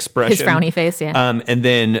expression, his frowny face. Yeah. and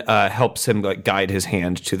then helps him guide his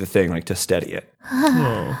hand to the thing to steady it.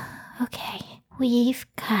 Okay, we've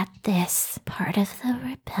got this part of the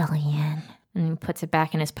rebellion. And he puts it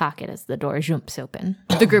back in his pocket as the door jumps open.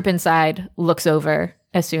 The group inside looks over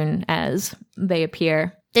as soon as they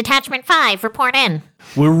appear. Detachment 5, report in.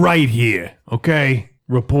 We're right here, okay?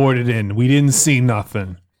 Reported in. We didn't see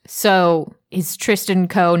nothing. So is Tristan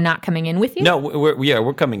Co. not coming in with you? No,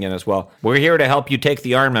 we're coming in as well. We're here to help you take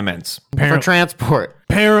the armaments. For transport.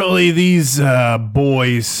 Apparently, these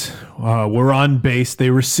boys were on base. They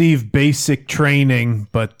received basic training,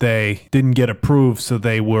 but they didn't get approved, so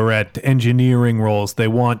they were at engineering roles. They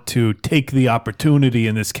want to take the opportunity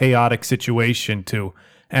in this chaotic situation to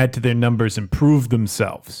add to their numbers and prove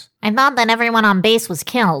themselves. I thought that everyone on base was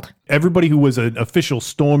killed. Everybody who was an official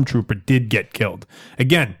stormtrooper did get killed.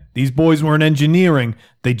 Again, these boys weren't engineering.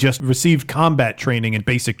 They just received combat training and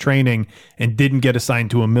basic training and didn't get assigned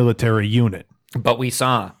to a military unit. But we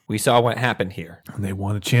saw what happened here. And they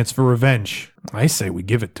want a chance for revenge. I say we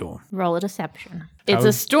give it to them. Roll a deception. It's a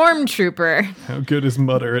stormtrooper, How good is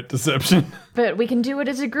Mutter at deception? but we can do it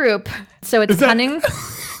as a group. So it's that- cunning.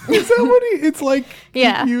 Is that what it's like?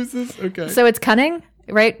 Yeah. He uses? Okay. So it's cunning,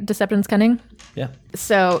 right? Deception's cunning. Yeah.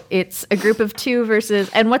 So it's a group of 2 versus,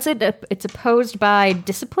 and what's it? It's opposed by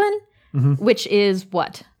discipline, which is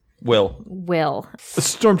what? Will. Will.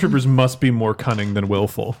 Stormtroopers must be more cunning than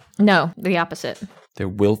willful. No, the opposite. They're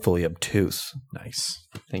willfully obtuse. Nice.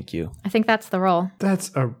 Thank you. I think that's the roll.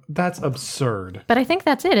 That's absurd. But I think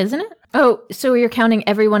that's it, isn't it? Oh, so you're counting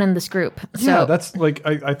everyone in this group. So Yeah, that's like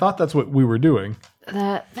I thought that's what we were doing,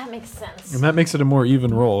 that makes sense. and that makes it a more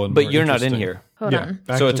even roll. And But more you're not in interesting. here. Hold Yeah, on.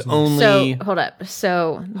 back So it's to- only... So hold up.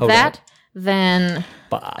 So Hold that, up. then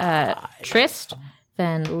Trist,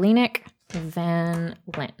 then Lenik, then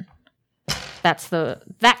Lynn. That's the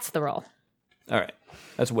roll. All right.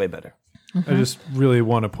 That's way better. I just really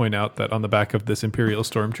want to point out that on the back of this Imperial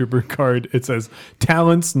Stormtrooper card, it says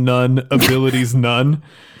talents none, abilities none.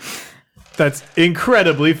 That's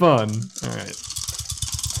incredibly fun. All right.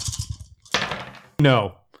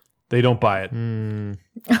 No, they don't buy it.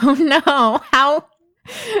 Oh no! How?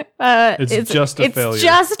 It's just a failure. It's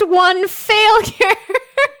just one failure.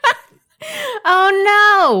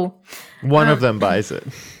 Oh One of them buys it.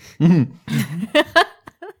 no!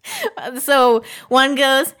 So one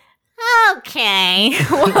goes, okay.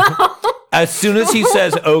 As soon as he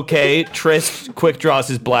says okay, Trist quick draws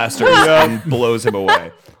his blaster and blows him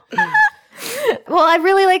away. Well, I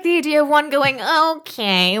really like the idea of one going,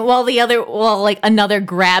 okay, while another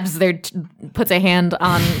grabs puts a hand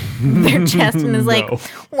on their chest and is like,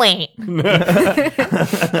 wait.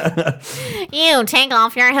 You take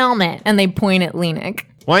off your helmet. And they point at Lenik.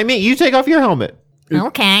 Why me? You take off your helmet.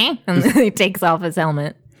 Okay. And then he takes off his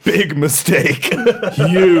helmet. Big mistake.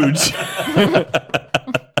 Huge.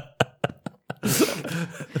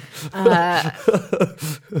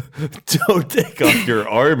 Don't take off your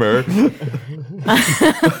armor.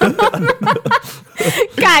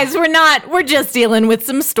 Guys, we're just dealing with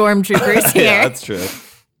some stormtroopers here. Yeah, that's true.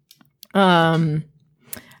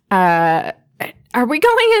 Are we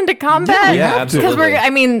going into combat? Yeah, absolutely.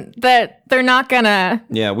 Because they're not gonna.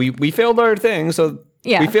 Yeah, we failed our thing, so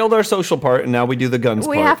Yeah. we failed our social part, and now we do the guns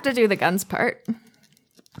We part. have to do the guns part.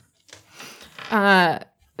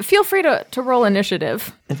 Feel free to roll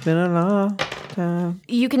initiative. It's been a long time.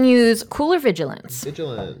 You can use cool or vigilance.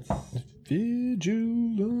 Vigilance.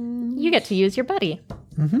 You get to use your buddy.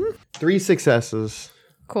 3 successes.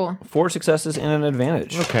 Cool. 4 successes and an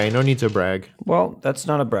advantage. Okay, no need to brag. Well, that's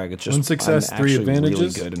not a brag. It's just 1 success, I'm 3 actually advantages?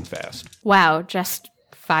 Really good and fast. Wow, just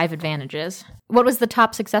 5 advantages. What was the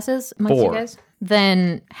top successes amongst 4. you guys?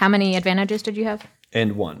 Then how many advantages did you have?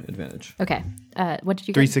 And 1 advantage. Okay. What did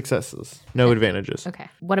you 3 get? successes. No advantages. Okay.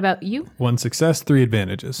 What about you? 1 success, 3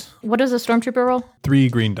 advantages. What does a stormtrooper roll? 3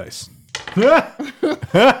 green dice.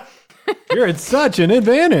 You're at such an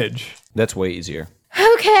advantage. That's way easier.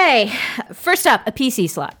 Okay. First up, a PC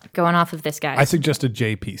slot. Going off of this guy. I suggest a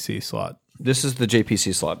JPC slot. This is the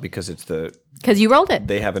JPC slot because it's the Because you rolled it.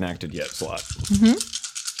 they haven't acted yet slot.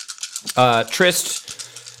 Trist,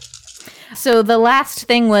 So the last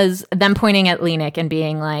thing was them pointing at Lenik and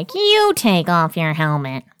being like, you take off your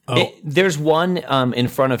helmet. there's one in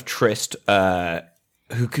front of Trist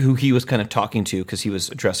who he was kind of talking to because he was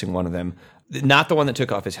addressing one of them. Not the one that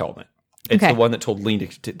took off his helmet. It's Okay. the one that told Lean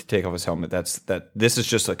to take off his helmet. This is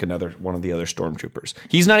just like another one of the other stormtroopers.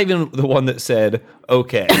 He's not even the one that said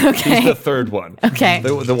okay. He's the third one. Okay.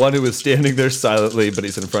 The one who was standing there silently, but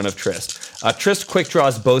he's in front of Trist. Trist quick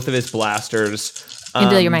draws both of his blasters.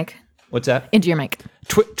 Into your mic. What's that? Into your mic.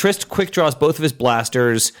 Trist quick draws both of his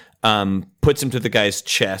blasters, puts him to the guy's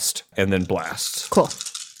chest, and then blasts. Cool.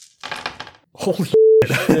 Holy shit.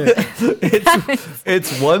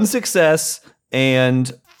 It's 1 success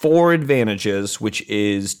and 4 advantages, which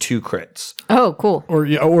is 2 crits. Oh, cool.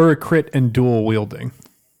 Or a crit and dual wielding.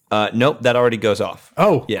 Nope, that already goes off.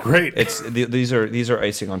 Oh, Yeah, great. These are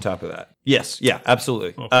icing on top of that. Yes, yeah,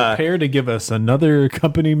 absolutely. Prepare to give us another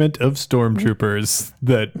accompaniment of stormtroopers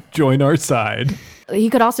that join our side. You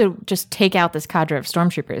could also just take out this cadre of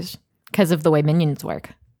stormtroopers because of the way minions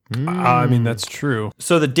work. I mean, that's true.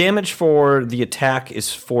 So the damage for the attack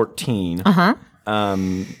is 14.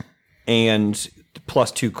 And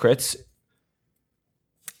plus 2 crits.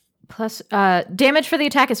 Plus, damage for the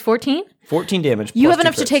attack is 14. 14 damage. You plus have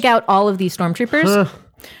enough 2 to crits. take out all of these stormtroopers.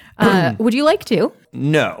 Would you like to?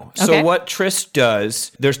 No. Okay. So what Trist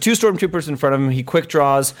does, there's 2 stormtroopers in front of him. He quick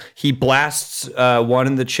draws. He blasts one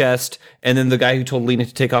in the chest, and then the guy who told Lena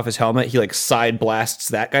to take off his helmet, he like side blasts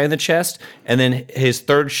that guy in the chest, and then his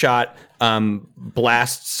third shot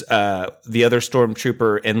blasts the other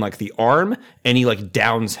stormtrooper in like the arm, and he like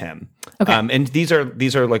downs him. Okay. And these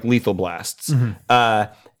are like lethal blasts.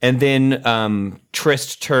 And then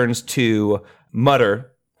Trist turns to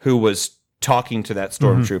Mutter, who was talking to that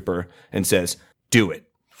stormtrooper, and says, "Do it."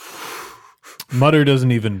 Mutter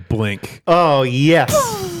doesn't even blink. Oh, yes.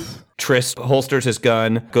 Triss holsters his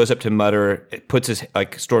gun, goes up to Mutter, puts his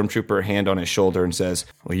stormtrooper hand on his shoulder and says,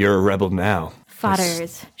 "Well, you're a rebel now." Fodder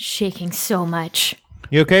is shaking so much.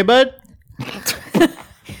 You okay, bud?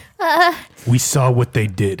 We saw what they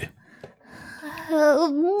did.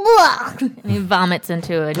 And he vomits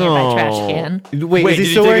into a nearby trash can. Wait, Wait, is he did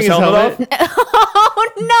he still take wearing his his helmet helmet?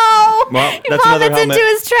 Oh no! Well, He that's another vomits into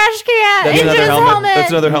helmet. his trash can. That's into another his helmet.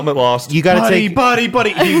 That's another helmet lost. You gotta take. Buddy.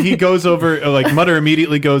 He goes over, Mutter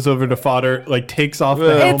immediately goes over to Fodder, takes off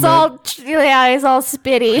the helmet. It's all, he's all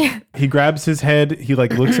spitty. He grabs his head, he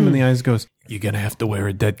looks him in the eyes and goes, "You're gonna have to wear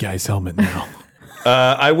a dead guy's helmet now."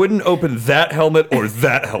 I wouldn't open that helmet or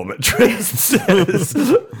that helmet. Triss says,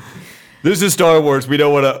 "This is Star Wars. We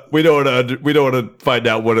don't want to find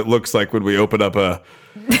out what it looks like when we open up a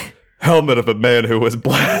helmet of a man who was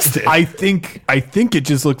blasted." I think it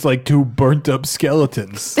just looks like two burnt up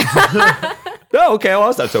skeletons. Oh, okay. Well,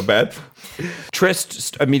 that's not so bad.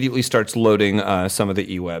 Triss immediately starts loading some of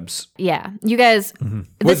the E-webs. Yeah, you guys.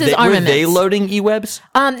 This is Were armaments. they loading E-webs?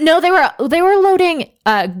 No, they were loading.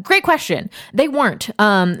 Great question. They weren't.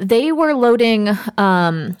 They were loading.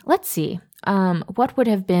 Let's see. What would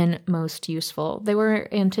have been most useful? They were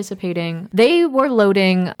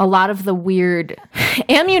loading a lot of the weird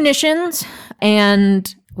ammunitions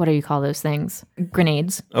and what do you call those things?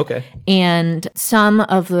 Grenades. Okay. And some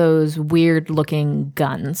of those weird looking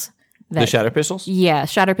guns. The shatter pistols? Yeah,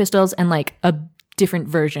 shatter pistols and a different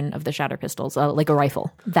version of the shatter pistols, like a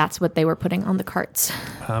rifle. That's what they were putting on the carts.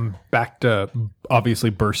 Bacta obviously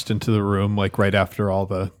burst into the room right after all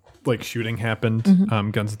the shooting happened.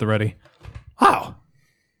 Guns at the ready. Oh,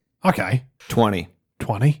 okay. 20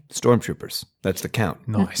 stormtroopers. That's the count.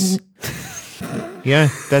 Nice. Yeah,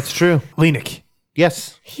 that's true. Lenik,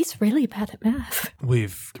 Yes. He's really bad at math.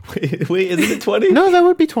 we've Wait, isn't it 20? No, that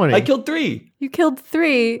would be 20. I killed 3. You killed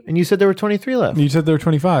 3. And you said there were 23 left. you said there were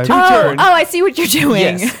 25. Turn. Oh, I see what you're doing.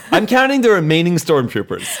 Yes. I'm counting the remaining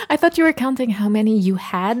stormtroopers. I thought you were counting how many you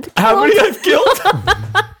had. How many I've killed?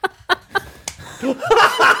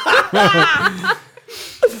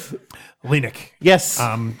 Lenik, Yes.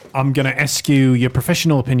 I'm gonna ask you your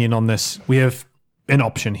professional opinion on this. We have an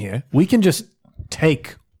option here. We can just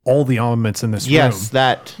take all the armaments in this yes, room,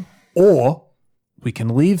 that. or we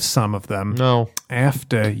can leave some of them No.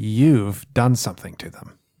 after you've done something to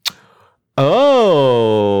them.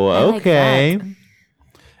 Oh, like okay.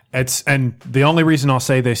 And the only reason I'll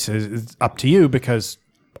say this is up to you because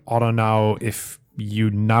I don't know if you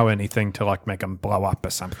know anything to make them blow up or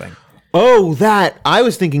something. Oh, that. I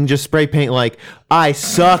was thinking just spray paint I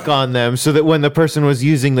suck on them so that when the person was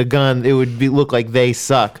using the gun, it would look like they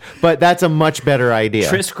suck. But that's a much better idea.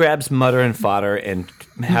 Triss grabs Mutter and Fodder and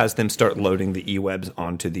has them start loading the E-webs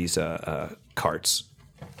onto these carts.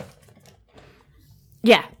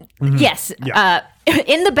 Yeah. Yes. Yeah.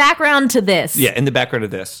 In the background to this, Yeah, in the background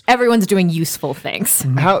of this. everyone's doing useful things.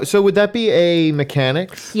 So would that be a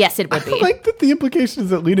mechanics? Yes, it would be. I like that the implication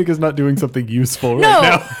is that Lenik is not doing something useful no,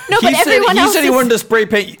 right now. no, but everyone he else said he is- wanted to spray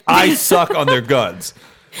paint I suck on their guns.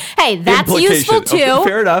 Hey, that's Implication. useful too. Okay,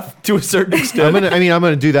 fair enough, to a certain extent. I'm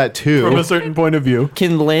gonna do that too. From a certain point of view.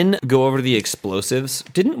 Can Lynn go over to the explosives?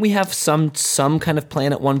 Didn't we have some kind of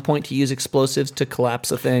plan at one point to use explosives to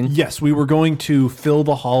collapse a thing? Yes, we were going to fill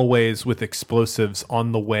the hallways with explosives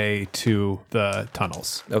on the way to the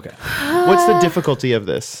tunnels. Okay. What's the difficulty of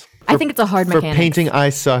this? I think it's a hard For mechanic. painting I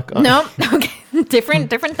suck. No, okay, different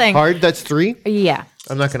thing. Hard, that's 3? Yeah.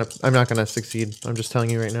 I'm not gonna succeed. I'm just telling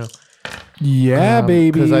you right now. Yeah, baby.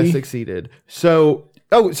 Because I succeeded. So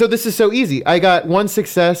this is so easy. I got 1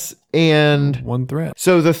 success and One threat.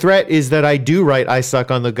 so the threat is that I do write I suck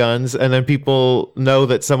on the guns and then people know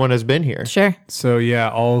that someone has been here. Sure. So yeah,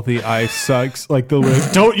 all the I sucks, the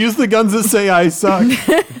list. Don't use the guns that say I suck.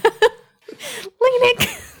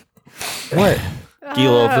 Lenik. What?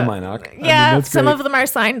 Gilo of the Minoc. Yeah, that's some great. of them are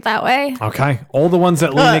signed that way. Okay, all the ones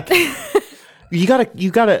that Lenik. You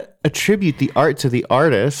gotta attribute the art to the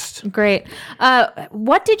artist. Great.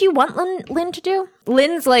 What did you want Lynn to do?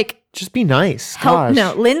 Lynn's Just be nice. help. Gosh.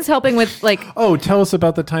 No, Lynn's helping with Oh, tell us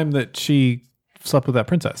about the time that she slept with that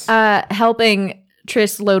princess. helping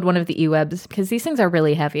Triss load one of the E-webs because these things are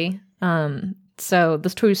really heavy. So the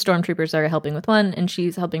 2 stormtroopers are helping with one, and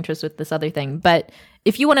she's helping Triss with this other thing. But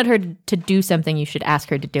if you wanted her to do something, you should ask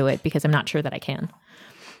her to do it because I'm not sure that I can.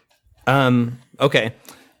 Okay.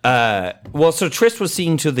 Well, so Triss was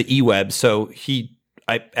seeing to the E-web, so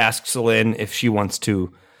I asked Lynn if she wants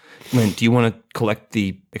to. Lynn, do you want to collect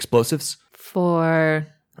the explosives? For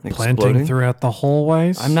Planting Exploding? throughout the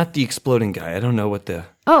hallways. I'm not the exploding guy. I don't know what the.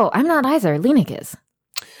 I'm not either. Lenik is.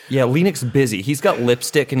 Yeah, Lennox busy. He's got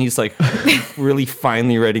lipstick and he's like really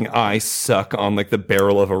finely writing "I suck" on like the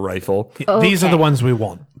barrel of a rifle. These are the ones we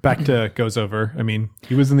want. Back to goes over. I mean,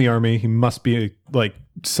 he was in the army. He must be like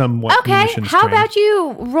somewhat Okay, munitions how trained. about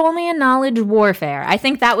you roll me a knowledge warfare? I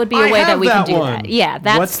think that would be a way that we can do that. Yeah,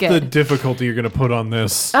 that's What's good. the difficulty you're going to put on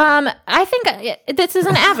this? I think this is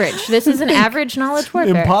an average. This is an average knowledge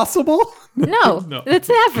warfare. Impossible? No, it's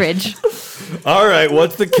average. All right,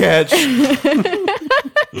 what's the catch?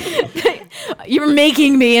 You're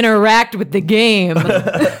making me interact with the game.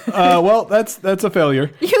 Well, that's a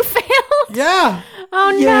failure. You failed? Yeah.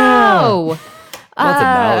 Oh no. That's a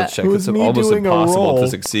knowledge check. was It's me almost doing a impossible roll. to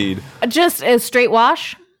succeed. Just a straight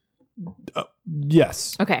wash?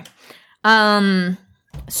 Yes. Okay.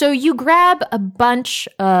 So you grab a bunch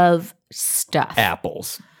of stuff.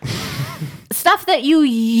 Apples. Stuff that you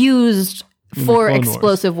used for Clone Wars.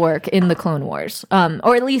 explosive work in the Clone Wars.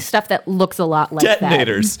 Or at least stuff that looks a lot like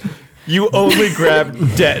Detonators. You only grab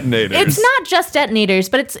detonators. that. It's not just detonators,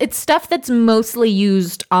 but it's stuff that's mostly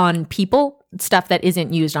used on people, stuff that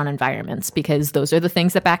isn't used on environments, because those are the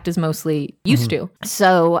things that Bact is mostly used to.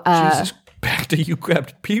 So Jesus, back to you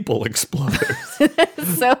grabbed people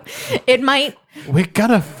exploders. so it might We're going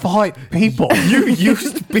to fight people. You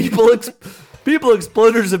used people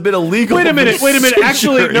exploders have been illegal. Wait a minute. for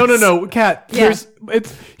Actually, no. centuries. Kat, Yeah.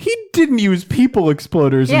 he didn't use people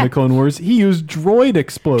exploders in Yeah. the Clone Wars. He used droid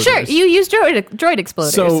exploders. Sure, you use droid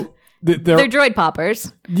exploders. So they're droid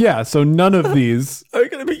poppers. yeah, so none of these. Are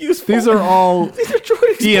going to be useful. These are all These are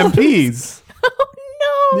droid exploders. EMPs. Oh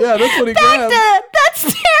no! Yeah, that's what he grabbed. Bacta, that's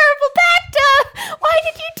terrible, Bacta. Why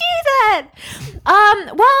did you do that?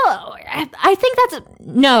 Well, I think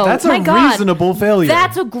That's my a God. reasonable failure.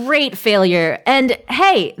 That's a great failure. And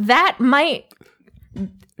hey, that might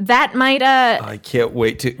I can't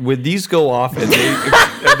wait to when these go off and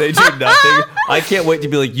they do nothing. I can't wait to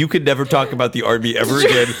be like, you could never talk about the army ever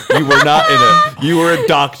again. You were not in it. You were a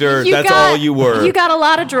doctor. That's all you were. You got a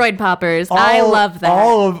lot of droid poppers. I love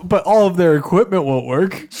that. But all of their equipment won't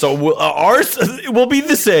work. So ours will be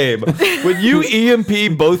the same. When you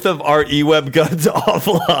EMP both of our E-Web guns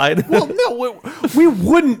offline. Well, no, we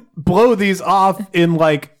wouldn't blow these off in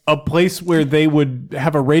like a place where they would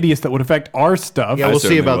have a radius that would affect our stuff. Yeah, we'll see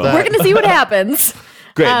certainly about will. that. We're gonna see what happens.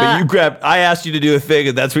 Great, but you grabbed. I asked you to do a thing,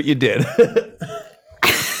 and that's what you did.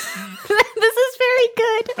 This is very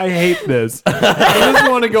good. I hate this. I just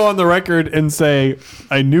want to go on the record and say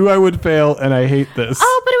I knew I would fail, and I hate this.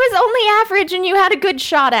 Oh, but it was only average, and you had a good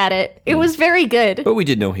shot at it. It was very good. But we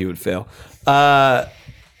did know he would fail.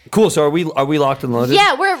 Cool. So are we locked and loaded?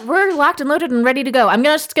 Yeah, we're locked and loaded and ready to go. I'm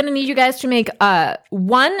just gonna need you guys to make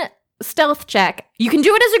one stealth check. You can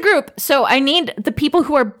do it as a group, so I need the people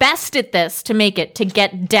who are best at this to make it to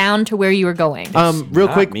get down to where you are going. Real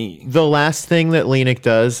Not quick, me. the last thing that Lenik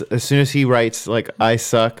does, as soon as he writes like "I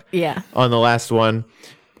suck," Yeah. on the last one,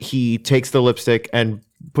 he takes the lipstick and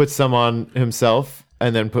puts some on himself,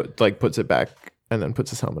 and then puts it back, and then puts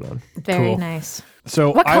his helmet on. Very cool. nice.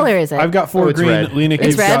 So What color is it? I've got 4 it's green. red. Lenik, It's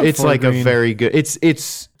you've red? got It's 4 like green. a very good. It's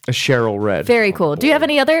a Cheryl red. Very cool. Do you have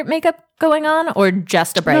any other makeup going on, or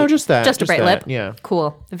just a bright? No, just that. Just a Just bright that, lip. yeah.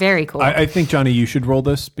 Cool. Very cool. I think Johnny, you should roll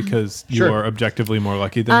this because you Sure. are objectively more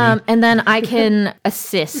lucky than me. and then I can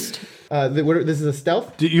assist. This is a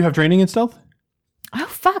stealth. Do you have training in stealth? Oh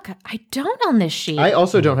fuck! I don't on this sheet. I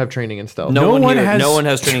also don't have training in stealth. No one has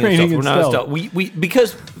has training in training stealth. in We're not stealth. stealth. We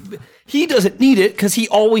because he doesn't need it because he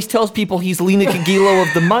always tells people he's Lena Kagilo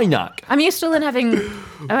of the Minok. I'm used to Lynn having.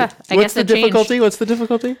 I What's guess the it changed. difficulty? What's the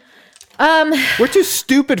difficulty? We're too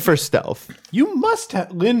stupid for stealth. You must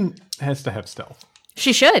have. Lynn has to have stealth.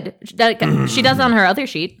 She should. She does on her other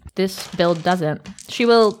sheet. This build doesn't. She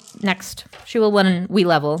will next. She will when we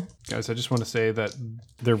level. Guys, I just want to say that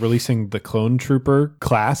they're releasing the Clone Trooper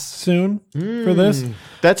class soon for this.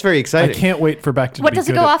 That's very I exciting. can't wait for Back to What be does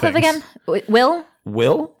it good go at off of things. again? Will?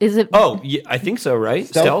 Will? Is it? Oh, yeah, I think so, right?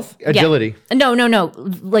 Stealth? Agility. No.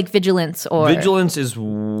 Like vigilance or Vigilance is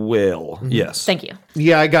will. Yes. Thank you.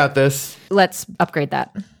 Yeah, I got this. Let's upgrade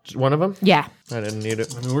that. One of them. Yeah. I didn't need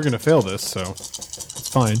it. I mean, we're going to fail this, so it's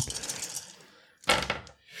fine.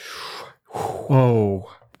 Oh.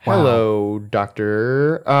 Hello,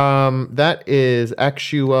 Doctor. That is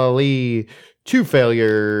actually 2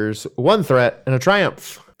 failures, 1 threat, and a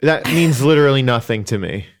triumph. That means literally nothing to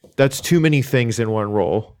me. That's too many things in one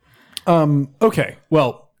roll. Okay.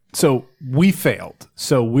 Well, so we failed.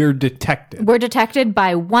 So we're detected. We're detected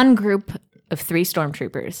by one group of 3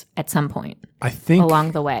 stormtroopers at some point I think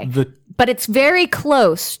along the way. the But it's very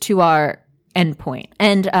close to our endpoint.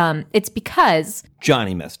 And it's because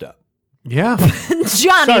Johnny messed up. Yeah.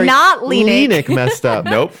 Johnny, not Lenik. Lenik messed up.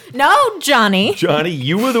 Nope. No, Johnny. Johnny,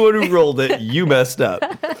 you were the one who rolled it. You messed up.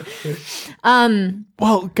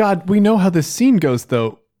 Well, God, we know how this scene goes,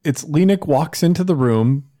 though. It's Lenik walks into the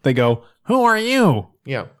room. They go, "Who are you?"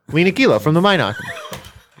 Yeah. Lenik Elo from the Minoc.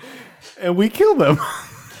 And we kill them.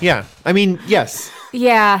 Yeah. I mean, yes.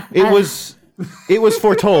 Yeah. It was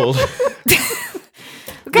foretold.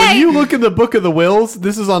 Okay. When you look in the Book of the Wills,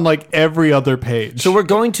 this is on like every other page. So we're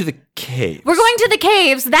going to the cave. We're going to the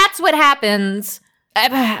caves. That's what happens.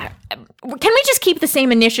 Can we just keep the same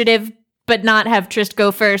initiative, but not have Trist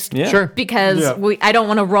go first? Yeah. Sure. Because Yeah. I don't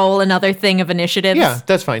want to roll another thing of initiatives. Yeah,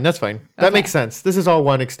 that's fine. That makes sense. This is all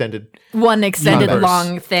one extended. One extended Universe.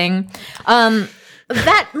 long thing.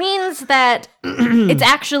 That means that it's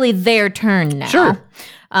actually their turn now. Sure.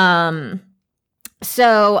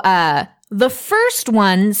 So the first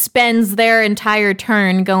one spends their entire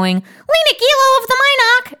turn going, Lenik Elo of the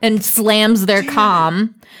Minoc, and slams their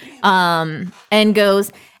comm, and goes,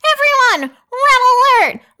 everyone, red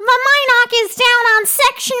alert! The Minoc is down on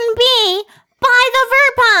Section B by the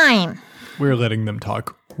Verpine. We're letting them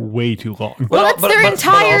talk way too long. Well, it's their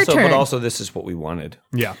entire turn. But also, this is what we wanted.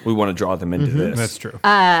 Yeah. We want to draw them into this. That's true.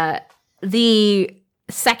 The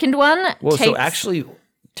second one Well, takes... so actually,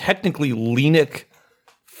 technically, Lenik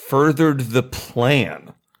furthered the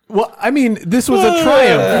plan. Well, I mean, this was a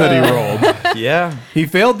triumph that he rolled. Yeah. He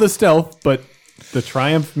failed the stealth, but the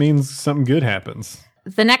triumph means something good happens.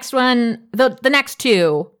 The next one, the next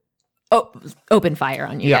two, open fire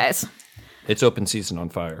on you guys. It's open season on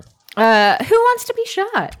fire. Who wants to be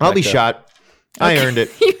shot? I'll be shot. I earned it.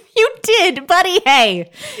 You did, buddy.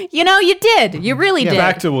 Hey, you did. You really did.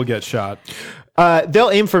 Bacta will get shot. They'll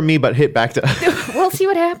aim for me, but hit back to. We'll see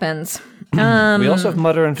what happens. We also have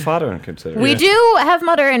Mutter and Fodder in consideration. We do have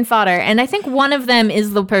Mutter and Fodder, and I think one of them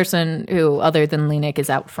is the person who, other than Lenik, is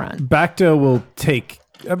out front. Bacta will take...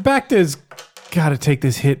 Bacta's got to take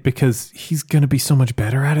this hit because he's going to be so much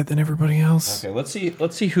better at it than everybody else. Okay,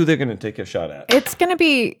 let's see who they're going to take a shot at. It's going to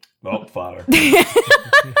be Oh, Fodder.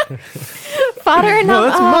 Fodder and No,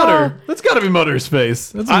 that's Mutter. That's got to be Mutter's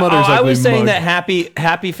face. That's Mutter's I ugly was saying mug. that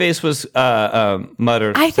happy face was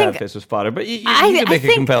Mutter, I think- sad face was Fodder, but you I can make a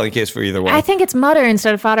think- compelling case for either one. I think it's Mutter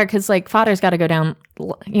instead of Fodder because, like, Fodder's got to go down,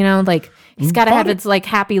 he's got to have its, like,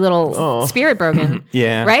 happy little spirit broken.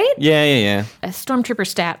 yeah. Right? Yeah. Stormtrooper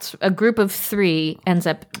stats, a group of 3 ends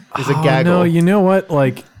up... Is a Oh, gaggle. no, you know what?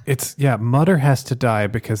 Like, Mutter has to die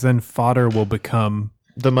because then Fodder will become...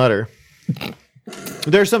 The mutter.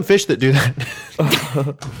 There are some fish that do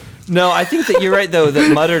that. No, I think that you're right, though,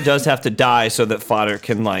 that Mutter does have to die so that Fodder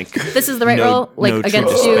can, like... This is the right no- roll? Like, no true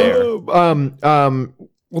against despair. you? Well,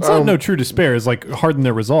 it's not no true despair. It's like harden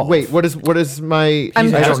their resolve. Wait, what is my? I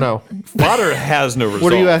don't know. Fodder has no result.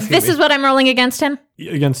 What are you asking This me? is what I'm rolling against him?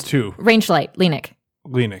 Against 2. Range light, Lenik.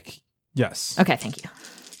 Lenik. Yes. Okay, thank you.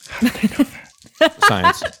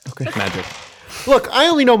 Science. Okay. Magic. Look, I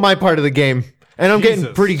only know my part of the game, and I'm getting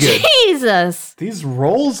Jesus. pretty good. Jesus. These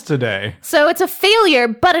rolls today. So it's a failure,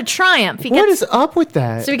 but a triumph. What is up with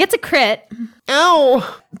that? So he gets a crit,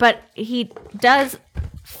 Ow! but he does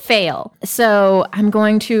fail. So I'm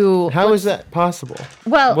going to... How is that possible?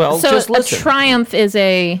 Well, so just a listen. triumph is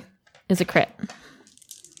a crit.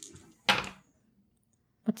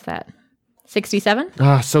 What's that? 67?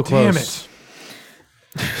 Ah, so close.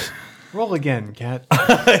 Damn it. Roll again, Cat.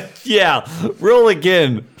 Yeah, roll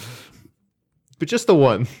again. But just the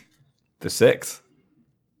one. The 6.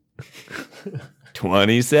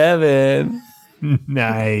 27.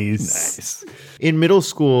 Nice. In middle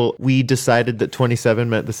school, we decided that 27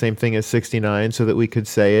 meant the same thing as 69 so that we could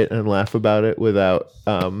say it and laugh about it without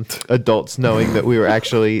adults knowing that we were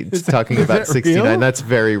actually talking about that 69. real? That's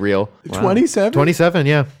very real. 27? 27,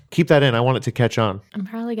 yeah. Keep that in. I want it to catch on. I'm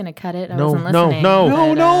probably going to cut it. I No, wasn't no, listening. no.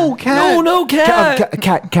 but, No, Cat. No,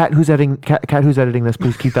 Cat. Cat, who's editing? Cat, who's editing this?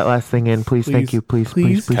 Please keep that last thing in. Please, thank Please, you. Please,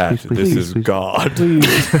 please. please, Cat, please, please, this please, is please. God.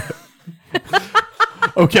 Please.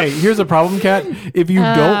 Okay, here's a problem, Cat. If you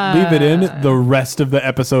don't leave it in, the rest of the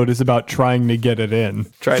episode is about trying to get it in.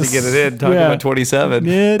 Trying to get it in, talking Yeah. about 27.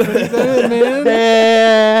 Yeah, 27,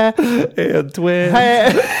 man. And twins.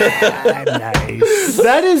 Nice.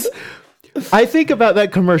 That is. I think about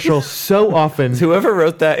that commercial so often. Whoever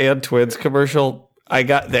wrote that and twins commercial, I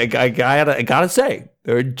gotta say,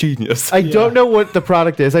 they're a genius. I don't know what the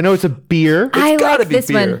product is. I know it's a beer. I gotta like be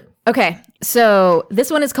this one. beer. Okay, so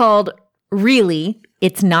this one is called Really,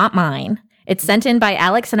 It's Not Mine. It's sent in by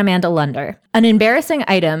Alex and Amanda Lunder. An embarrassing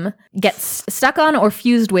item gets stuck on or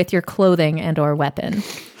fused with your clothing and or weapon.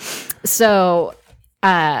 So,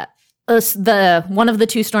 the one of the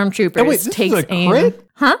 2 stormtroopers Oh, wait, this is takes a aim. crit?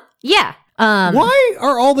 Huh? Yeah. Why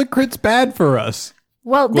are all the crits bad for us?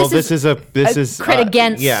 Well, this is crit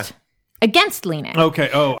crit against Lenik. Okay.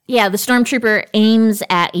 Oh, Yeah, the stormtrooper aims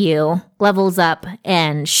at you, levels up,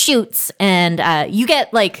 and shoots, and you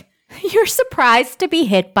get you're surprised to be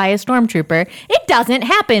hit by a stormtrooper. It doesn't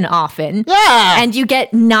happen often. Yeah. And you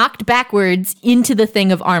get knocked backwards into the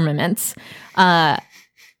thing of armaments.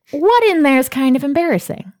 What in there is kind of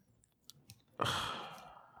embarrassing?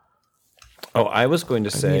 Oh, I was going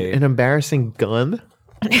to say An embarrassing gun?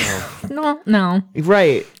 No.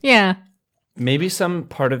 Right. Yeah. maybe some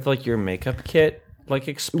part of like your makeup kit like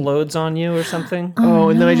explodes on you or something. Oh,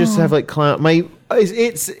 and then I just have like clown.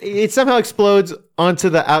 It somehow explodes onto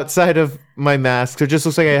the outside of my mask. So it just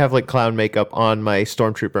looks like I have like clown makeup on my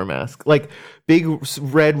stormtrooper mask, like big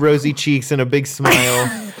red rosy cheeks and a big smile,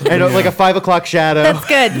 and like a 5 o'clock shadow. That's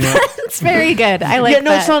good. That's very good. I like that.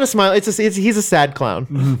 No, it's not a smile. He's a sad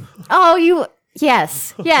clown. Oh,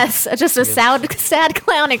 yes. Just a sad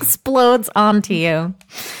clown explodes onto you.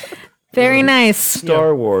 Very nice.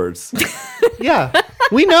 Star Wars. Yeah,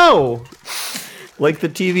 we know. Like the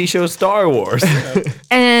TV show Star Wars.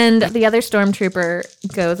 And the other stormtrooper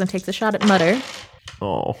goes and takes a shot at Mutter.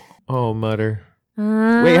 Oh, Mutter.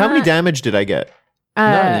 Wait, how many damage did I get?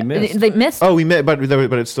 No, you missed. They missed. Oh, we met, but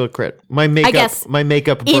it's still a crit. My makeup, guess my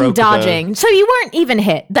makeup in broke dodging. So you weren't even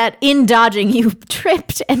hit. That in dodging, you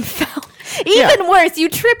tripped and fell. Even worse, you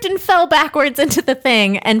tripped and fell backwards into the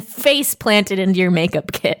thing and face planted into your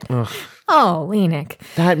makeup kit. Ugh. Oh, Lenik.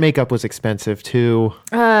 That makeup was expensive too.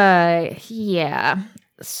 Yeah.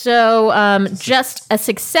 So, just a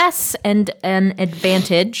success and an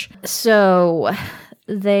advantage. So,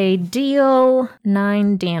 they deal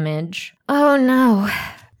 9 damage. Oh, no.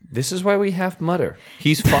 This is why we have Mutter.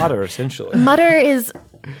 He's fodder, essentially. Mutter's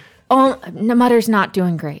not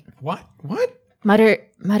doing great. what? Mutter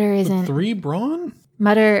isn't. 3 brawn?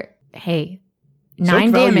 Mutter, hey, Soak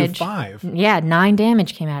 9 value damage. 5. Yeah, 9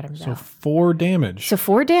 damage came out of him. So 4 damage. So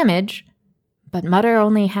 4 damage, but Mutter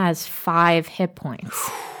only has 5 hit points.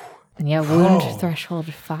 Yeah, wound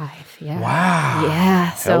threshold 5. Yeah. Wow.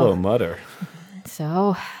 Yeah. So, Hello, Mutter.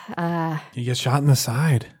 So, You get shot in the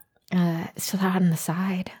side. shot on the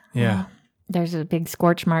side. Yeah. There's a big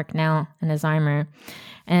scorch mark now in his armor,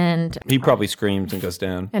 and He probably screams and goes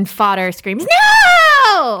down. Fodder screams,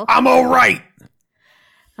 "No!" I'm all right.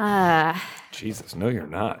 Jesus, no, you're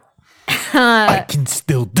not. I can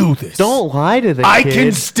still do this. Don't lie to the I kid.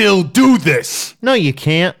 can still do this. No, you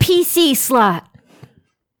can't. PC slot.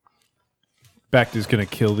 Bacta's gonna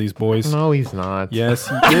kill these boys. No, he's not. Yes,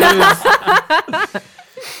 he is.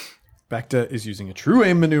 Bacta is using a true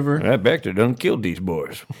aim maneuver. That Bacta done killed these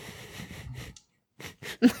boys.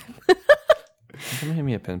 Come hand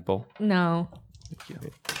me a pencil. No.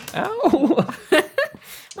 Ow!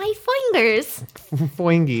 My fingers.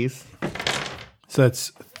 Foingies. So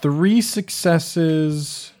that's 3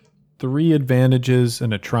 successes, 3 advantages,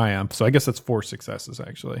 and a triumph. So I guess that's 4 successes,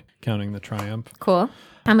 actually, counting the triumph. Cool.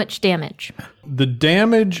 How much damage? The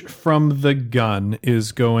damage from the gun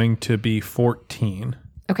is going to be 14.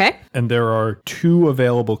 Okay. And there are 2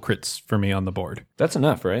 available crits for me on the board. That's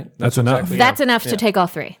enough, right? That's enough. exactly- That's enough to take all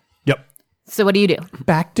 3. Yep. So what do you do?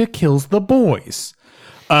 Bacta kills the boys.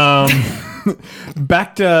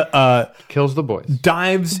 Bacta Kills the boys.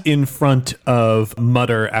 dives in front of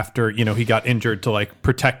Mutter after, he got injured to like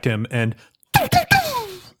protect him, and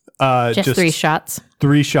Just 3 shots.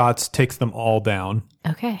 3 shots, takes them all down.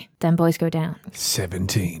 Okay. Then boys go down.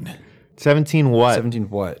 17. 17 what? 17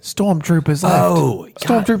 what? Stormtroopers left. Oh,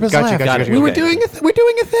 Stormtroopers Gotcha, left. gotcha, We were okay. doing a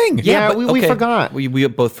thing. Yeah, but- we forgot. We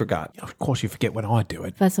both forgot. Of course you forget when I do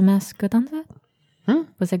it. Was the math good on that?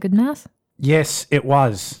 Was that good math? Yes, it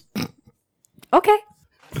was. Okay.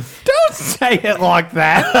 Don't say it like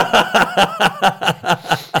that.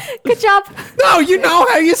 Good job. No, you know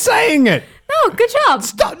how you're saying it. No, good job.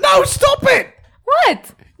 Stop it.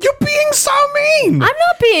 What? You're being so mean. I'm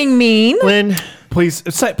not being mean. Lynn, Please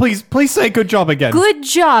say good job again. Good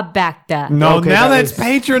job, Bacta. No, Okay, now that that's was-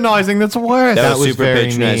 patronizing. That's worse. That, That was was super very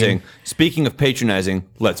patronizing. mean. Speaking of patronizing,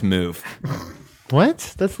 let's move.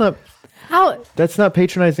 what? That's not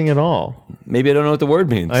patronizing at all. Maybe I don't know what the word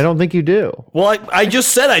means. I don't think you do. Well, I just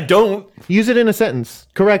said I don't. Use it in a sentence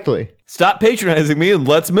correctly. Stop patronizing me and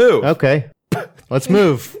let's move. Okay. Let's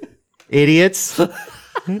move. Idiots.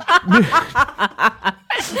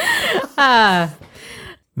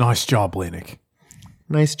 Nice job, Lenik.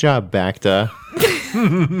 Nice job, Bacta.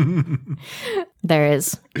 There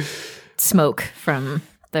is smoke from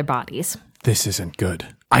their bodies. This isn't good.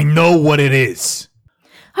 I know what it is.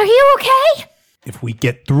 Are you okay? If we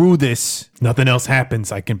get through this, nothing else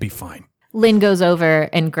happens, I can be fine. Lynn goes over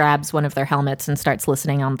and grabs one of their helmets and starts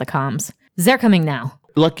listening on the comms. They're coming now.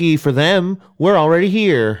 Lucky for them, we're already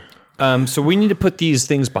here. So we need to put these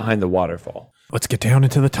things behind the waterfall. Let's get down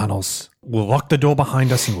into the tunnels. We'll lock the door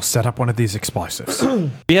behind us and we'll set up one of these explosives.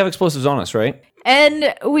 We have explosives on us, right?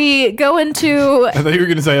 And we go into. I thought you were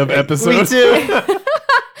going to say of episodes.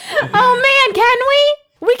 Oh man, can we?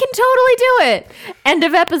 We can totally do it. End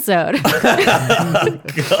of episode.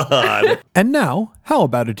 And now, how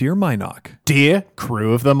about a Dear Minoc? Dear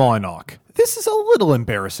crew of the Minoc. This is a little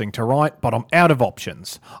embarrassing to write, but I'm out of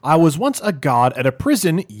options. I was once a guard at a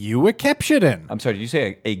prison you were captured in. I'm sorry, did you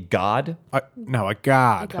say a god? No, a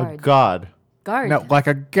guard. A god. Guard. No, like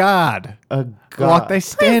a guard. A god. Like they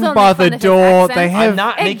stand don't by make fun the of his door. accent. They have. I'm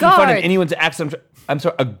not A making fun of guard. anyone's accent. I'm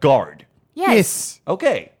sorry, a guard. Yes.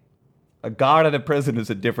 Okay. A guard at a prison is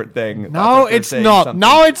a different thing. No, it's not.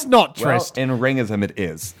 No, it's not, Well, Trist. in Ringism, it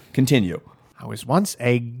is. Continue. I was once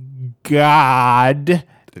a guard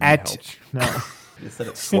at. No. You said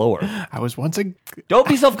it slower. I was once a. Don't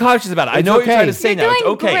be self-conscious about it. I It's know what you're okay. trying to say You're now. It's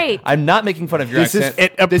doing okay. great. I'm not making fun of your This is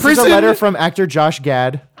accent. this is a letter from actor Josh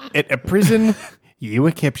Gad. At a prison you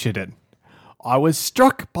were captured in. I was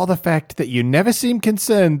struck by the fact that you never seemed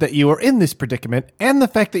concerned that you were in this predicament and the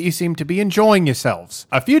fact that you seemed to be enjoying yourselves.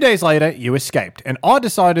 A few days later, you escaped, and I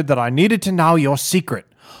decided that I needed to know your secret.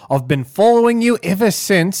 I've been following you ever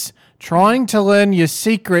since, trying to learn your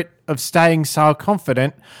secret of staying so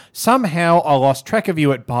confident. Somehow I lost track of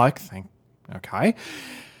you at bike. Okay.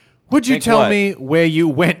 Would you Think tell what? me where you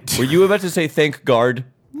went? Were you about to say thank guard?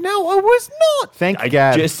 No, I was not. Thank I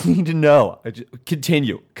Gad. just need to know.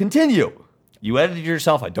 Continue. You edited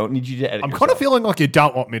yourself. I don't need you to edit I'm yourself. kind of feeling like you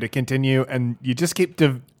don't want me to continue, and you just keep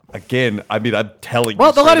Again, I mean, I'm telling you.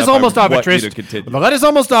 Well, the straight letter's up, I almost over, want you Trist. to continue. The letter's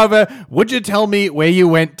almost over. Would you tell me where you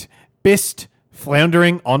went best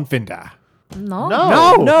floundering on Findar? No.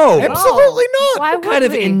 No. Absolutely not. Why What kind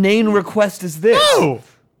of we? inane request is this? No.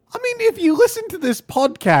 I mean, if you listen to this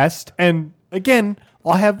podcast, and again,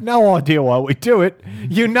 I have no idea why we do it,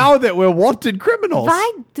 you know that we're wanted criminals.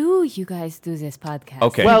 Why do you guys do this podcast?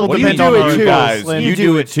 Okay. Well, what do you you do do it too, guys? Lynn. You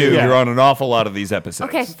do it too. Yeah. You're on an awful lot of these episodes.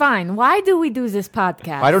 Okay, fine. Why do we do this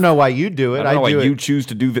podcast? I don't know why you do it. I don't know why do you it. choose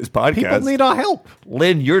to do this podcast. People need our help.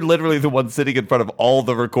 Lynn, you're literally the one sitting in front of all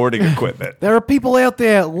the recording equipment. There are people out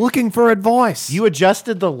there looking for advice. You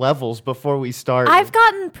adjusted the levels before we started. I've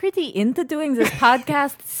gotten pretty into doing this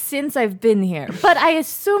podcast since I've been here, but I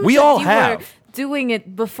assume We that all you have. were doing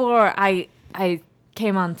it before I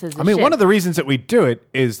came onto the I mean, ship. one of the reasons that we do it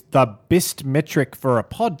is the best metric for a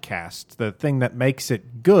podcast. The thing that makes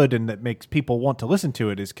it good and that makes people want to listen to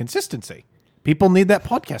it is consistency. People need that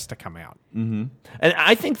podcast to come out. And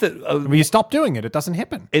I think that When you stop doing it, it doesn't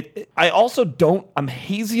happen. I also don't. I'm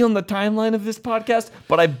hazy on the timeline of this podcast,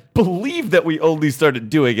 but I believe that we only started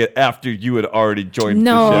doing it after you had already joined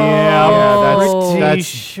No. the show.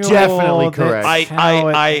 that's definitely correct.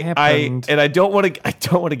 And I don't want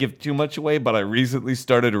to give too much away, but I recently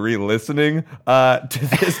started re-listening to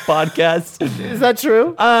this podcast. Is that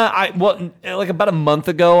true? Like about a month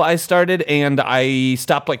ago, I started, and I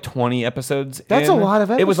stopped like 20 episodes. That's a lot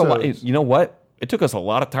of It was a lot. episodes. You know what? It took us a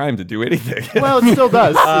lot of time to do anything. Well, it still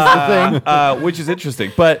does. Is the thing. Which is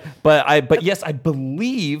interesting. But yes, I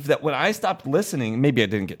believe that when I stopped listening, maybe I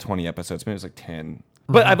didn't get 20 episodes, maybe it was like 10.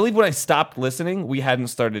 But I believe when I stopped listening, we hadn't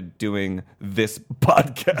started doing this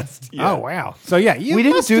podcast yet. Oh, wow. So, yeah, you We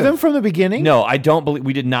didn't must do have. them from the beginning. No, I don't believe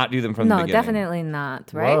we did not do them from the No, beginning. definitely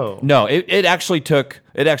not, right? Whoa. No, it actually took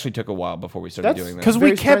a while before we started That's- doing that. Because we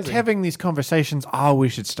Very kept surprising. having these conversations. Oh, we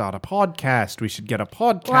should start a podcast. We should get a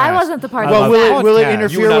podcast. Well, I wasn't the part of I Well, love that. will it podcasts. You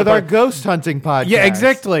interfere were not with a our part- ghost hunting podcast? Yeah,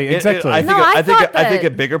 exactly. Exactly. I think, No, I I thought think a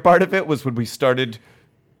that- bigger part of it was when we started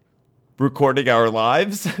recording our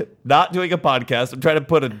lives, not doing a podcast. I'm trying to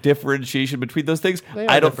put a differentiation between those things. They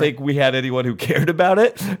are I don't different. think we had anyone who cared about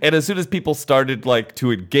it. And as soon as people started like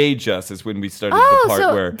to engage us is when we started Oh, the part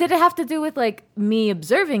so where did it have to do with like me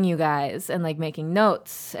observing you guys and like making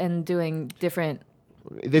notes and doing different?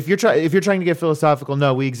 If you're trying to get philosophical,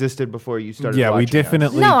 no, we existed before you started. Yeah, we watching us.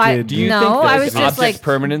 definitely No, I- did. do you No, think I there's was an just, object's like-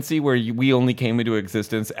 permanency where we only came into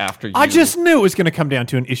existence after you? I just knew it was going to come down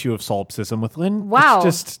to an issue of solipsism with Lynn. Wow.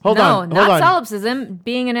 It's just Hold no, on, not hold on. solipsism.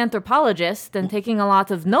 Being an anthropologist and taking a lot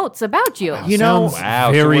of notes about you. You know, sounds Wow,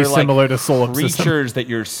 so very we're like similar to solipsism. creatures that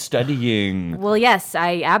you're studying. Well, yes,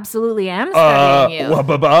 I absolutely am studying you.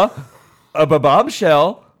 A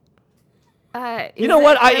bombshell. You know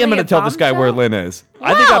what? I am going to tell this guy where Lynn is.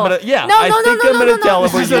 I think I'm Wow. going to. Yeah, No, I no, think no, I'm no, going to no, tell no.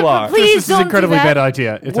 him where This is you a- are. please This is don't an do incredibly that. bad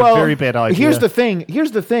idea. It's well, a very bad idea. Here's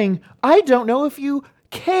the thing. I don't know if you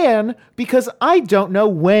can because I don't know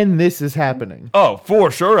when this is happening. Oh,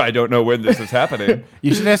 for sure. I don't know when this is happening.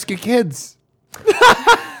 You should ask your kids.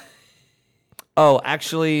 Oh,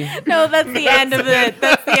 actually, No, that's the end of it.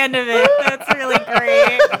 That's the end of it. That's really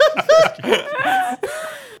great.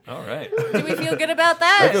 all right. Do we feel good about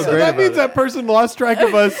that? feel So great that about means it. that person lost track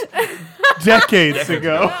of us decades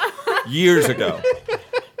ago. Years ago.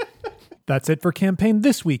 That's it for Campaign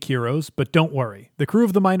this week, heroes, but don't worry. The crew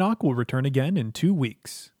of the Minoc will return again in 2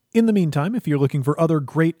 weeks. In the meantime, if you're looking for other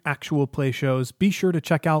great actual play shows, be sure to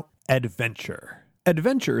check out Adventure.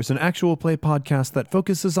 Adventure is an actual play podcast that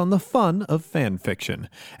focuses on the fun of fan fiction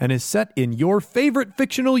and is set in your favorite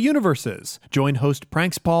fictional universes. Join host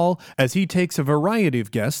Pranks Paul as he takes a variety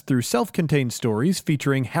of guests through self-contained stories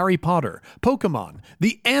featuring Harry Potter, Pokemon,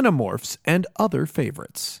 the Animorphs, and other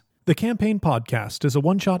favorites. The Campaign Podcast is a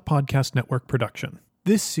one-shot podcast network production.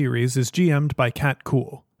 This series is GM'd by Kat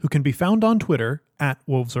Cool, who can be found on Twitter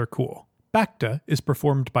 @WolvesAreCool. Bacta is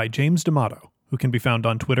performed by James D'Amato, who can be found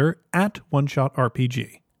on Twitter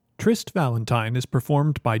 @OneShotRPG. Trist Valentine is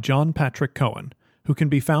performed by John Patrick Cohen, who can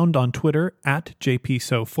be found on Twitter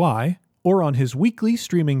 @JPSoFly, or on his weekly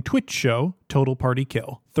streaming Twitch show, Total Party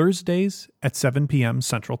Kill, Thursdays at 7 p.m.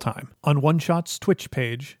 Central Time, on One Shot's Twitch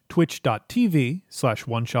page,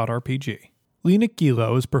 twitch.tv/OneShotRPG. Lenik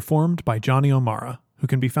Gilo is performed by Johnny O'Mara, who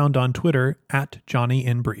can be found on Twitter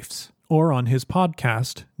 @JohnnyInBriefs, or on his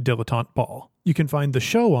podcast, Dilettante Ball. You can find the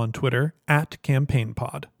show on Twitter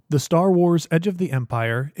 @CampaignPod. The Star Wars Edge of the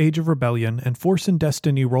Empire, Age of Rebellion, and Force and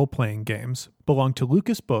Destiny role-playing games belong to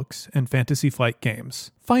Lucas Books and Fantasy Flight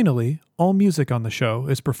Games. Finally, all music on the show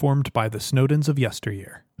is performed by the Snowdens of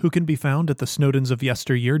Yesteryear, who can be found at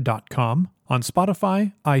thesnowdensofyesteryear.com, on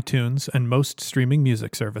Spotify, iTunes, and most streaming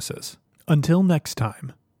music services. Until next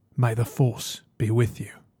time, may the Force be with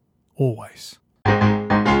you. Always.